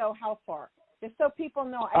guns go how far? Just so people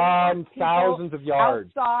know. Thousands of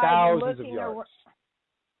yards. Thousands of yards.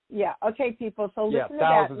 Yeah. Okay, people. So listen to that.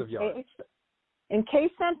 Thousands of yards. In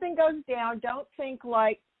case something goes down, don't think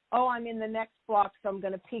like, oh, I'm in the next block, so I'm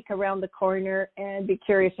going to peek around the corner and be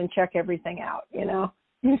curious and check everything out. You don't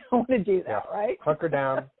want to do that, right? Hunker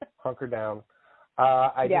down. Hunker down.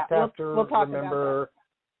 I just have to remember.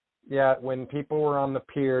 Yeah, when people were on the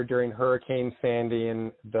pier during Hurricane Sandy,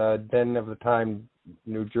 and the then of the time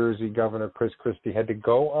New Jersey Governor Chris Christie had to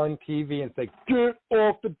go on TV and say, "Get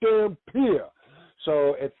off the damn pier."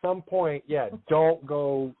 So at some point, don't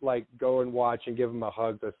go and watch and give them a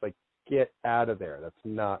hug. That's like, get out of there. That's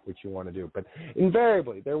not what you want to do. But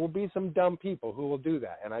invariably, there will be some dumb people who will do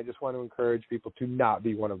that, and I just want to encourage people to not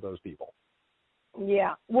be one of those people.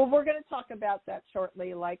 Yeah. Well, we're going to talk about that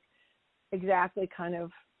shortly, exactly kind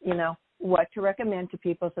of, what to recommend to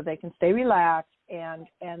people so they can stay relaxed, and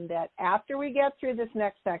that after we get through this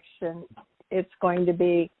next section, it's going to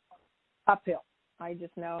be uphill. I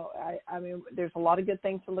just know, I mean, there's a lot of good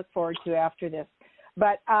things to look forward to after this.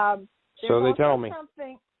 But so they tell me.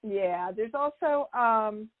 There's also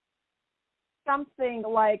something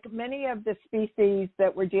like many of the species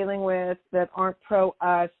that we're dealing with that aren't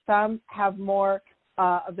pro-us, some have more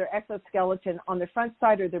of their exoskeleton on their front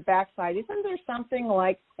side or their back side. Isn't there something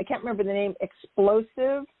like, I can't remember the name,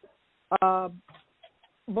 explosive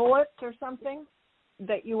bullets or something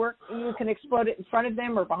that you can explode it in front of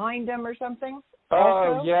them or behind them or something?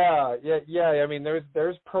 Oh, yeah. I mean,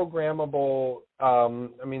 there's programmable.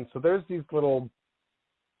 So there's these little.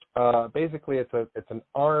 Basically, it's an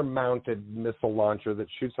arm-mounted missile launcher that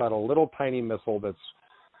shoots out a little tiny missile that's,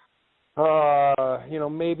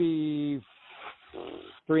 maybe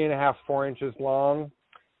 3.5, 4 inches long,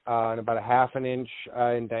 and about 1/2 inch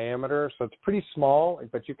in diameter. So it's pretty small,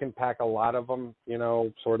 but you can pack a lot of them,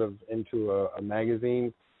 sort of into a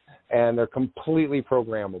magazine, and they're completely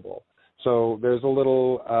programmable. So there's a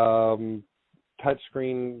little touch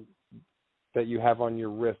screen that you have on your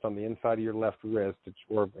wrist, on the inside of your left wrist,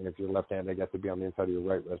 or if you're left-handed, I guess it'd be on the inside of your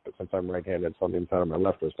right wrist, but since I'm right-handed, it's on the inside of my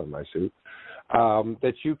left wrist on my suit,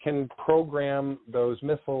 that you can program those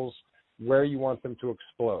missiles where you want them to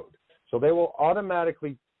explode. So they will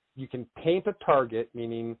automatically, you can paint a target,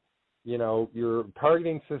 meaning, your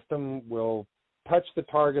targeting system will touch the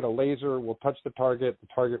target, a laser will touch the target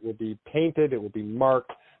will be painted, it will be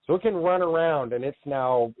marked. So it can run around, and it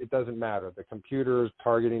doesn't matter. The computer's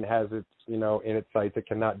targeting has its, in its sights. It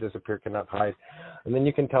cannot disappear, cannot hide. And then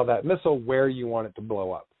you can tell that missile where you want it to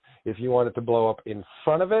blow up. If you want it to blow up in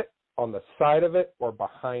front of it, on the side of it, or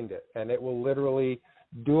behind it. And it will literally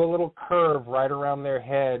do a little curve right around their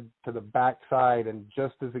head to the back side, and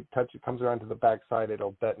just as it comes around to the back side,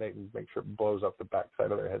 it'll detonate and make sure it blows up the back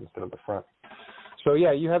side of their head instead of the front. So,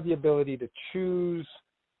 you have the ability to choose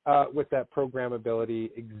with that programmability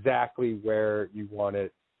exactly where you want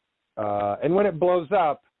it. And when it blows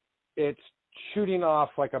up, it's shooting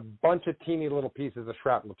off like a bunch of teeny little pieces of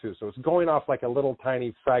shrapnel too. So it's going off like a little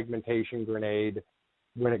tiny fragmentation grenade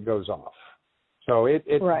when it goes off. So it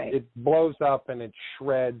Right. it blows up and it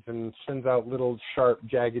shreds and sends out little sharp,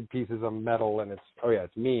 jagged pieces of metal, and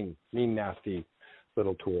it's mean, nasty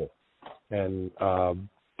little tool, and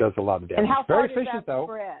does a lot of damage. And how far Very does efficient that though.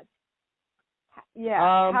 spread? Yeah.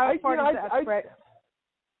 How far does that spread?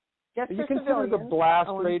 Just You for consider the civilians. blast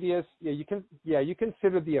radius. You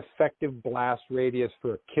consider the effective blast radius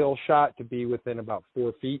for a kill shot to be within about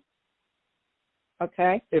 4 feet.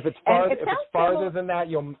 Okay. If it's farther than that,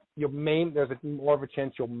 you'll maim. There's more of a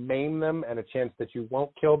chance you'll maim them, and a chance that you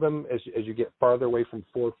won't kill them as you get farther away from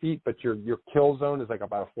 4 feet. But your kill zone is like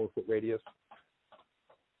about a 4 foot radius.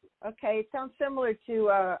 Okay, it sounds similar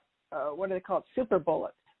to what do they call it? Super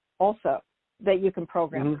bullets, also that you can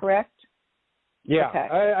program. Correct? Yeah. Okay.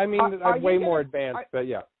 I mean, I'm way more advanced, but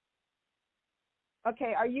yeah.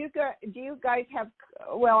 Okay, do you guys have,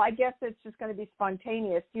 well, I guess it's just going to be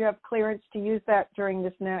spontaneous. Do you have clearance to use that during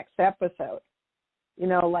this next episode? You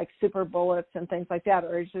know, like super bullets and things like that,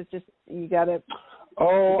 or is it just, you got to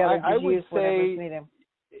I would use whatever's needed?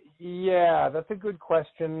 Yeah, that's a good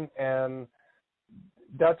question, and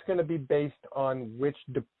that's going to be based on which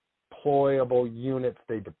deployable units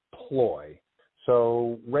they deploy.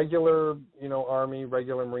 So regular, Army,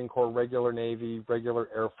 regular Marine Corps, regular Navy, regular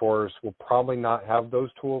Air Force will probably not have those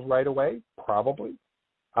tools right away, probably.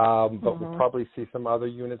 But we'll probably see some other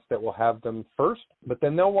units that will have them first. But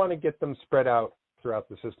then they'll want to get them spread out throughout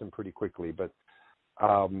the system pretty quickly. But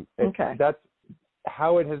that's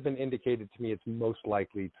how it has been indicated to me. It's most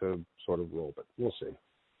likely to sort of roll, but we'll see.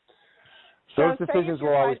 Those decisions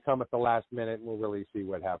will always come at the last minute, and we'll really see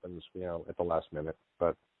what happens, at the last minute.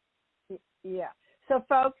 But yeah. So,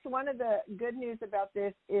 folks, one of the good news about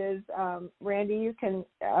this is, Randy, you can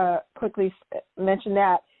quickly mention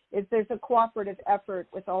that, is there's a cooperative effort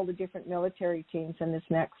with all the different military teams in this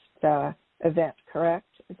next event, correct?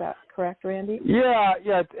 Is that correct, Randy? Yeah.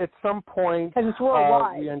 At some point. Because it's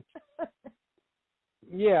worldwide.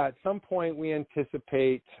 At some point we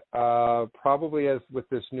anticipate, probably as with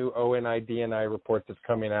this new ONI DNI report that's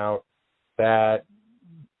coming out, that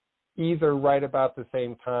either right about the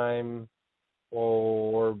same time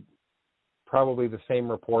or probably the same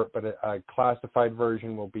report, but a classified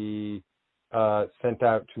version will be sent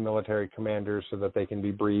out to military commanders so that they can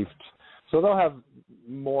be briefed. So they'll have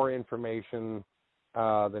more information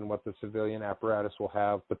than what the civilian apparatus will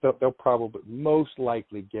have, but they'll probably most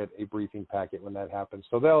likely get a briefing packet when that happens.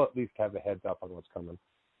 So they'll at least have a heads up on what's coming.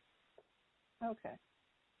 Okay.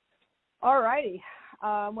 All righty.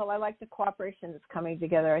 Well, I like the cooperation that's coming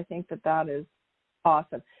together. I think that is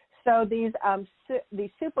awesome. So these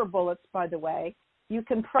super bullets, by the way, you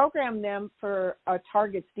can program them for a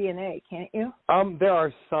target's DNA, can't you? There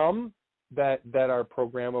are some that are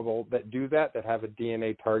programmable that do that have a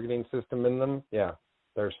DNA targeting system in them. Yeah,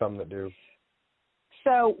 there are some that do.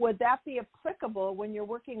 So would that be applicable when you're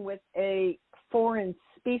working with a foreign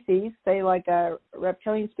species, say like a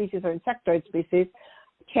reptilian species or insectoid species?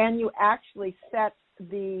 Can you actually set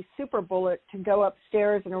the super bullet to go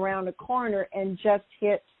upstairs and around a corner and just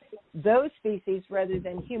hit those species rather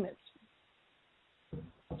than humans?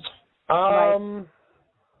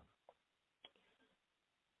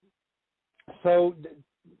 So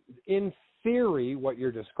in theory, what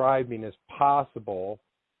you're describing is possible.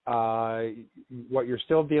 What you're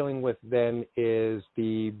still dealing with then is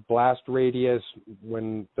the blast radius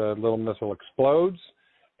when the little missile explodes.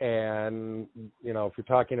 And, if you're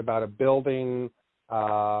talking about a building,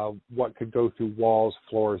 what could go through walls,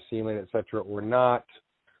 floors, ceiling, et cetera, or not,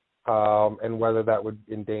 and whether that would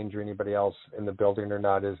endanger anybody else in the building or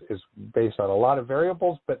not is based on a lot of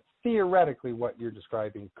variables, but theoretically what you're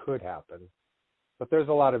describing could happen. But there's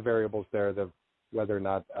a lot of variables there, that whether or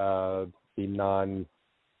not the non-reptilians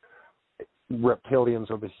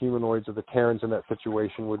or the humanoids or the Terrans in that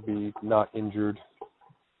situation would be not injured.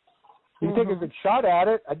 You can take a good shot at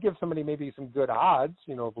it. I'd give somebody maybe some good odds,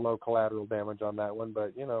 of low collateral damage on that one.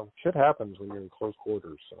 But, shit happens when you're in close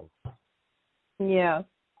quarters. So. Yeah.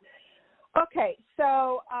 Okay,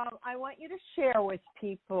 so I want you to share with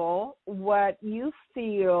people what you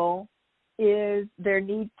feel is their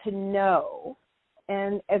need to know,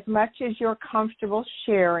 and as much as you're comfortable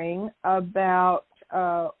sharing about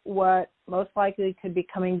what most likely could be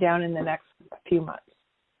coming down in the next few months.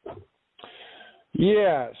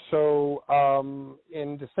 Yeah, so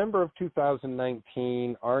in December of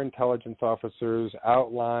 2019, our intelligence officers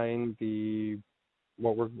outlined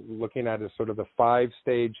what we're looking at is sort of the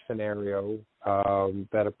 5-stage scenario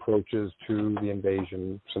that approaches to the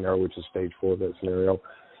invasion scenario, which is stage 4 of that scenario,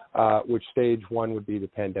 which stage 1 would be the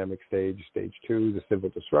pandemic stage, stage 2, the civil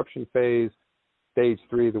disruption phase, stage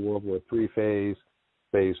 3, the World War III phase,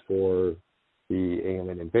 phase 4, the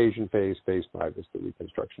alien invasion phase. Phase 5 is the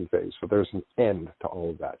reconstruction phase. So there's an end to all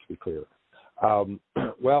of that, to be clear.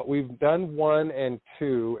 Well, we've done 1 and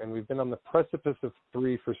 2, and we've been on the precipice of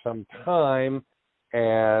 3 for some time.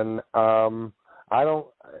 And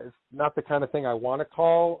it's not the kind of thing I want to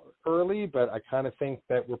call early, but I kind of think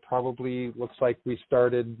that we're probably, looks like we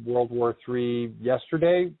started World War III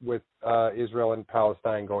yesterday with Israel and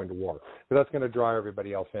Palestine going to war. So that's going to draw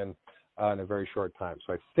everybody else in a very short time.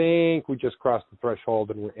 So I think we just crossed the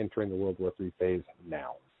threshold and we're entering the World War III phase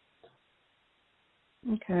now.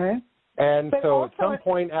 Okay. And but so also,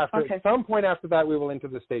 at some point after that, we will enter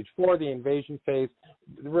the stage 4, the invasion phase.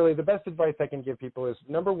 Really, the best advice I can give people is,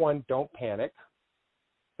 number 1, don't panic.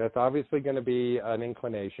 That's obviously going to be an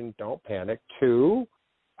inclination. Don't panic. 2,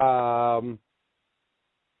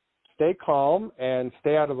 stay calm and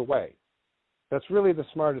stay out of the way. That's really the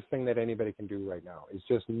smartest thing that anybody can do right now, is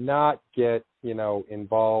just not get,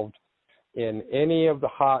 involved in any of the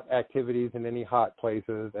hot activities in any hot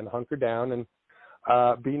places, and hunker down and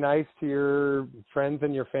be nice to your friends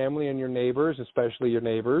and your family and your neighbors, especially your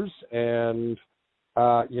neighbors, and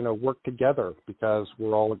work together, because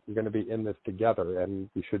we're all going to be in this together, and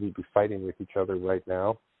we shouldn't be fighting with each other right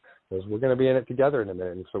now, because we're going to be in it together in a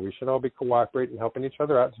minute. And so we should all be cooperating and helping each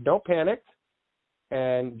other out. So don't panic,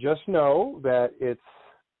 and just know that it's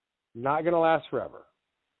not going to last forever.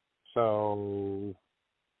 So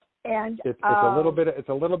it's a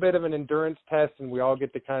little bit of an endurance test, and we all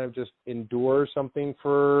get to kind of just endure something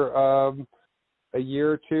for a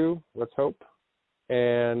year or 2. Let's hope.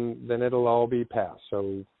 And then it'll all be past.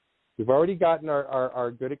 So we've already gotten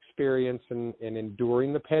our good experience in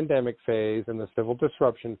enduring the pandemic phase and the civil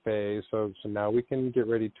disruption phase. So now we can get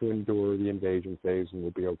ready to endure the invasion phase, and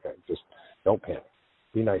we'll be okay. Just don't panic.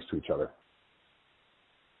 Be nice to each other.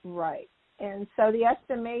 Right. And so the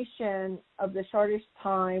estimation of the shortest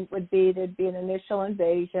time would be there'd be an initial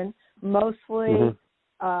invasion, mostly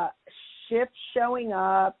ships showing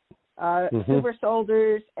up, super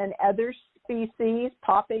soldiers and other species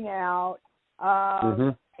popping out,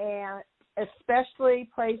 and especially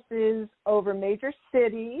places over major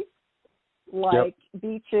cities like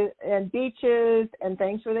beaches and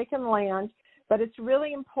things where they can land. But it's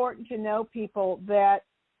really important to know, people, that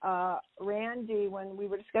Randy, when we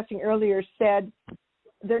were discussing earlier, said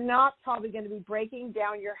they're not probably going to be breaking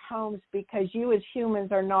down your homes because you as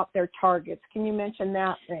humans are not their targets. Can you mention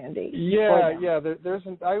that, Randy? Yeah.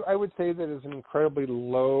 I would say that there's an incredibly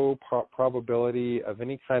low probability of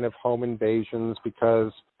any kind of home invasions,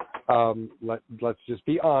 because let's just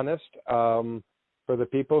be honest. For the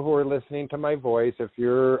people who are listening to my voice, if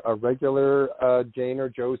you're a regular Jane or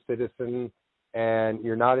Joe citizen and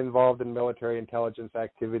you're not involved in military intelligence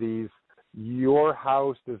activities, your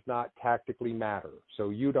house does not tactically matter. So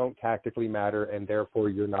you don't tactically matter, and therefore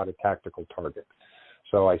you're not a tactical target.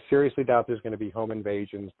 So I seriously doubt there's going to be home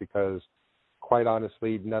invasions, because, quite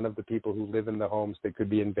honestly, none of the people who live in the homes that could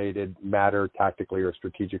be invaded matter tactically or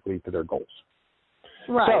strategically to their goals.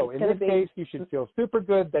 Right. So in this case, you should feel super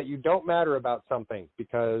good that you don't matter about something,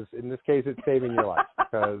 because in this case, it's saving your life.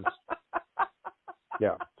 Because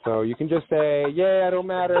so you can just say, I don't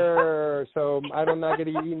matter, so I'm not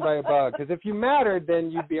getting eaten by a bug. Because if you mattered, then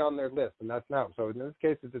you'd be on their list, and that's not. So in this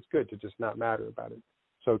case, it's good to just not matter about it.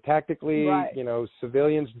 So tactically,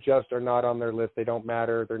 civilians just are not on their list. They don't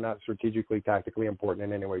matter. They're not strategically, tactically important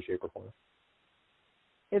in any way, shape, or form.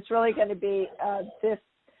 It's really going to be this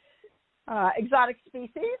exotic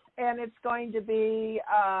species, and it's going to be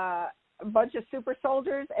a bunch of super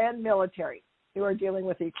soldiers and military who are dealing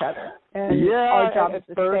with each other. And our job is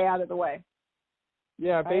to stay out of the way.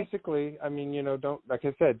 Yeah, right? Basically, I mean, don't, like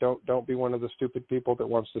I said, don't be one of the stupid people that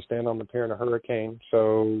wants to stand on the pier in a hurricane.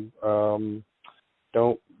 So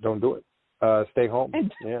don't do it. Stay home.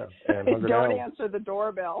 And hunker don't down. answer the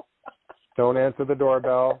doorbell. Don't answer the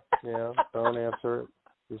doorbell. Don't answer it.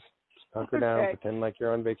 Just hunker down. Pretend like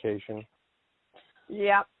you're on vacation.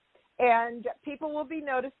 Yep. And people will be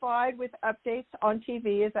notified with updates on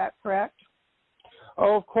TV. Is that correct?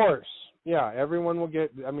 Oh, of course. Yeah, everyone will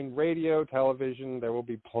get, radio, television, there will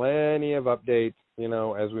be plenty of updates,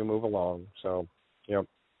 as we move along. So,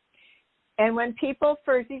 And when people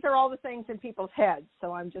first, these are all the things in people's heads,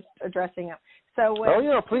 so I'm just addressing them. So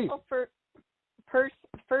when people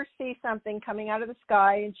first see something coming out of the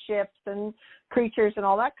sky and ships and creatures and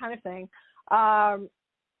all that kind of thing,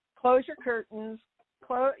 close your curtains,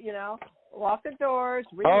 lock the doors,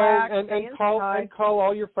 relax, stay inside. And call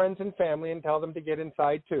all your friends and family and tell them to get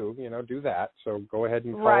inside too. Do that. So go ahead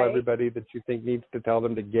and call everybody that you think needs to tell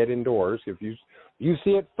them to get indoors. If you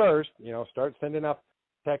see it first, start sending up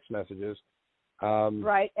text messages.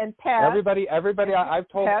 Right, and pets. Everybody. I've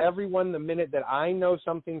told pets. everyone the minute that I know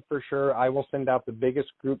something for sure, I will send out the biggest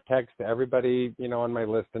group text to everybody, on my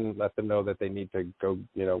list and let them know that they need to go,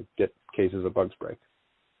 get cases of bug spray.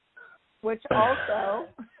 Which also,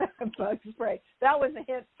 bug spray. That was a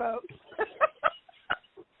hint, folks.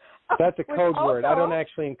 That's a code word. I don't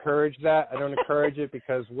actually encourage that. I don't encourage it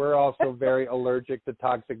because we're also very allergic to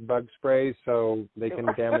toxic bug sprays, so they can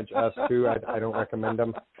damage us too. I don't recommend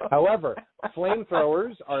them. However,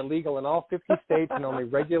 flamethrowers are legal in all 50 states and only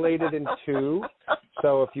regulated in 2.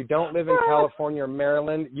 So if you don't live in California or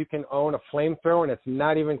Maryland, you can own a flamethrower, and it's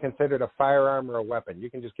not even considered a firearm or a weapon. You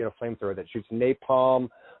can just get a flamethrower that shoots napalm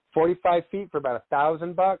 45 feet for about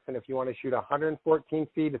 $1,000, and if you want to shoot 114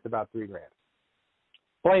 feet, it's about $3,000.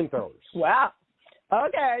 Flamethrowers. Wow.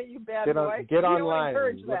 Okay, you bad boy. Get you online. Don't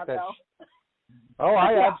encourage that, though. Oh,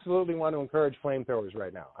 I absolutely want to encourage flamethrowers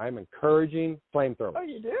right now. I'm encouraging flamethrowers. Oh,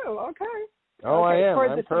 you do? Okay. Oh, okay, I am.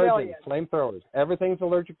 I'm encouraging civilian. flamethrowers. Everything's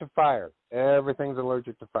allergic to fire. Everything's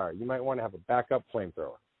allergic to fire. You might want to have a backup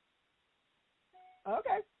flamethrower.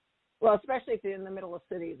 Okay. Well, especially if you're in the middle of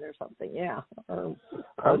cities or something, yeah. I'm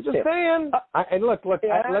just saying. And look.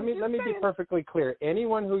 Yeah, let me be perfectly clear.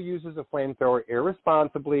 Anyone who uses a flamethrower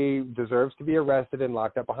irresponsibly deserves to be arrested and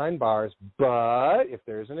locked up behind bars. But if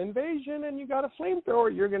there's an invasion and you got a flamethrower,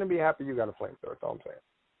 you're going to be happy you got a flamethrower. That's all I'm saying.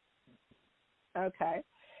 Okay.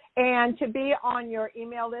 And to be on your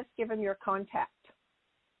email list, give them your contact.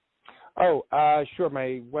 Oh, sure.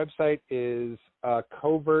 My website is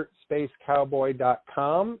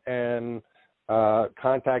covertspacecowboy.com, and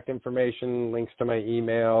contact information, links to my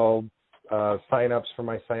email, sign-ups for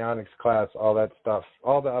my psionics class, all that stuff.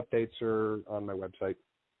 All the updates are on my website.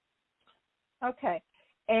 Okay.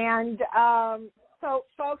 And so,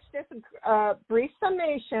 folks, just a brief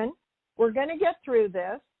summation. We're going to get through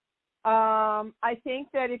this. I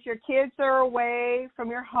think that if your kids are away from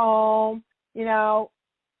your home,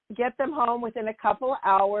 get them home within a couple of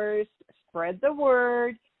hours, spread the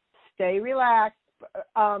word, stay relaxed.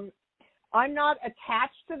 I'm not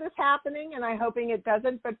attached to this happening, and I'm hoping it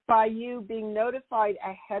doesn't, but by you being notified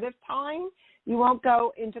ahead of time, you won't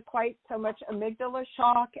go into quite so much amygdala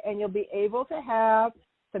shock, and you'll be able to have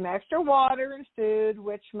some extra water and food,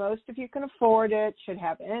 which most of you can afford it, should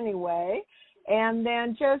have anyway, and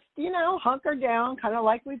then just, hunker down, kind of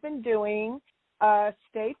like we've been doing,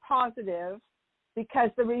 stay positive,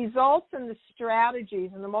 because the results and the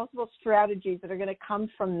strategies and the multiple strategies that are going to come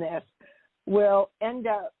from this will end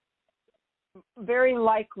up very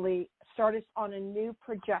likely start us on a new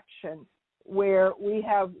projection where we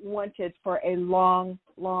have wanted for a long,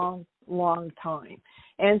 long, long time.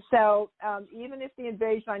 And so even if the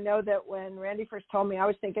invasion, I know that when Randy first told me, I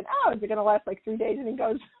was thinking, is it going to last like 3 days? And he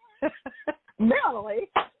goes, barely.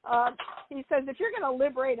 He says, if you're going to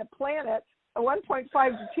liberate a planet, 1.5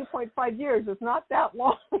 to 2.5 years is not that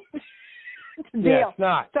long to deal. Yeah, it's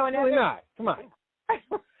not. So it's really not. Come on.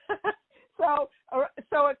 So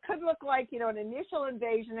it could look like, an initial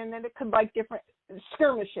invasion, and then it could like different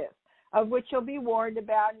skirmishes, of which you'll be warned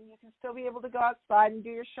about, and you can still be able to go outside and do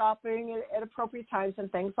your shopping at appropriate times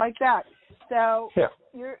and things like that. So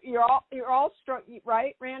you're all strong,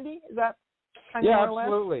 right, Randy? Is that kind of more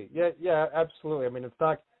absolutely. or less? Yeah, absolutely.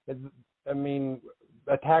 I mean,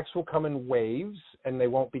 attacks will come in waves, and they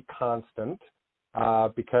won't be constant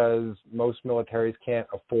because most militaries can't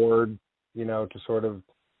afford, to sort of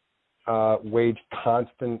wage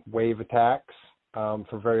constant wave attacks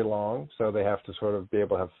for very long. So they have to sort of be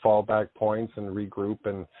able to have fallback points and regroup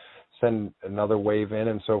and send another wave in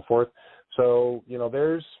and so forth. So,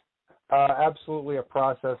 there's absolutely a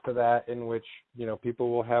process to that in which, people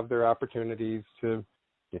will have their opportunities to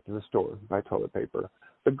get to the store, buy toilet paper.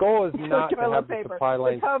 The goal is not to have the supply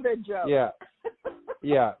lines. The COVID joke.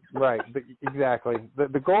 Yeah, right. Exactly.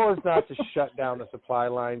 The goal is not to shut down the supply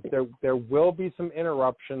lines. There will be some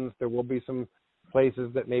interruptions. There will be some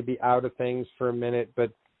places that may be out of things for a minute,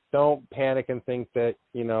 but don't panic and think that,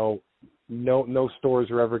 no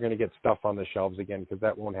stores are ever going to get stuff on the shelves again, because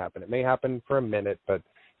that won't happen. It may happen for a minute, but,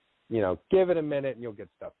 give it a minute and you'll get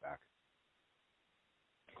stuff back.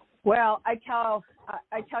 Well, I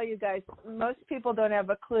tell you guys, most people don't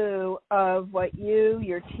have a clue of what you,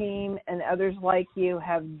 your team, and others like you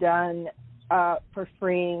have done for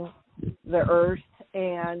freeing the earth,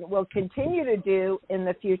 and will continue to do in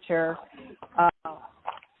the future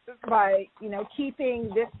by,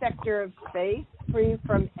 keeping this sector of space free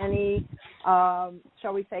from any,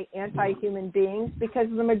 shall we say, anti-human beings, because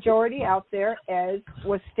the majority out there, as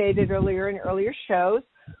was stated earlier in earlier shows,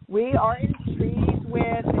 we are intrigued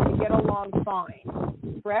with and get along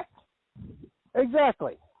fine, correct?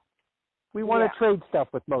 Exactly. We want to trade stuff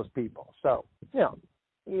with most people, so. Yeah.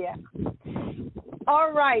 Yeah.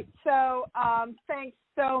 All right. So thanks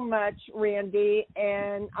so much, Randy.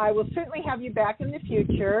 And I will certainly have you back in the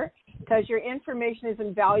future because your information is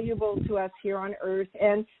invaluable to us here on Earth.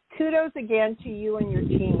 And kudos again to you and your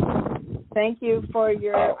team. Thank you for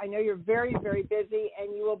I know you're very, very busy,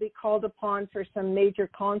 and you will be called upon for some major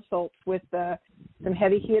consults with some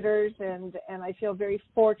heavy hitters, and I feel very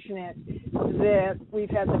fortunate that we've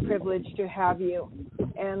had the privilege to have you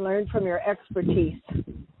and learn from your expertise.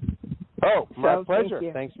 Oh, my pleasure. Thank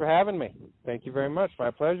you. Thanks for having me. Thank you very much.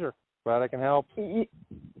 My pleasure. Glad I can help.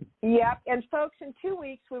 Yep. And folks, in 2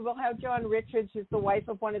 weeks, we will have John Richards, who's the wife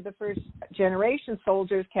of one of the first generation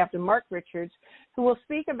soldiers, Captain Mark Richards, who will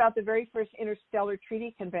speak about the very first interstellar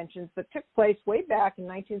treaty conventions that took place way back in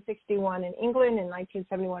 1961 in England and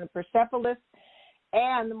 1971 in Persepolis,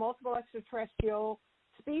 and the multiple extraterrestrial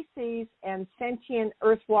species and sentient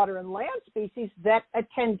earth, water, and land species that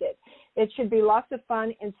attended. It should be lots of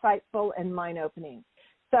fun, insightful, and mind-opening.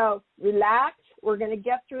 So relax. We're going to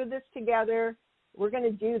get through this together. We're going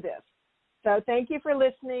to do this. So thank you for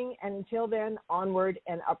listening, and until then, onward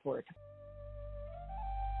and upward.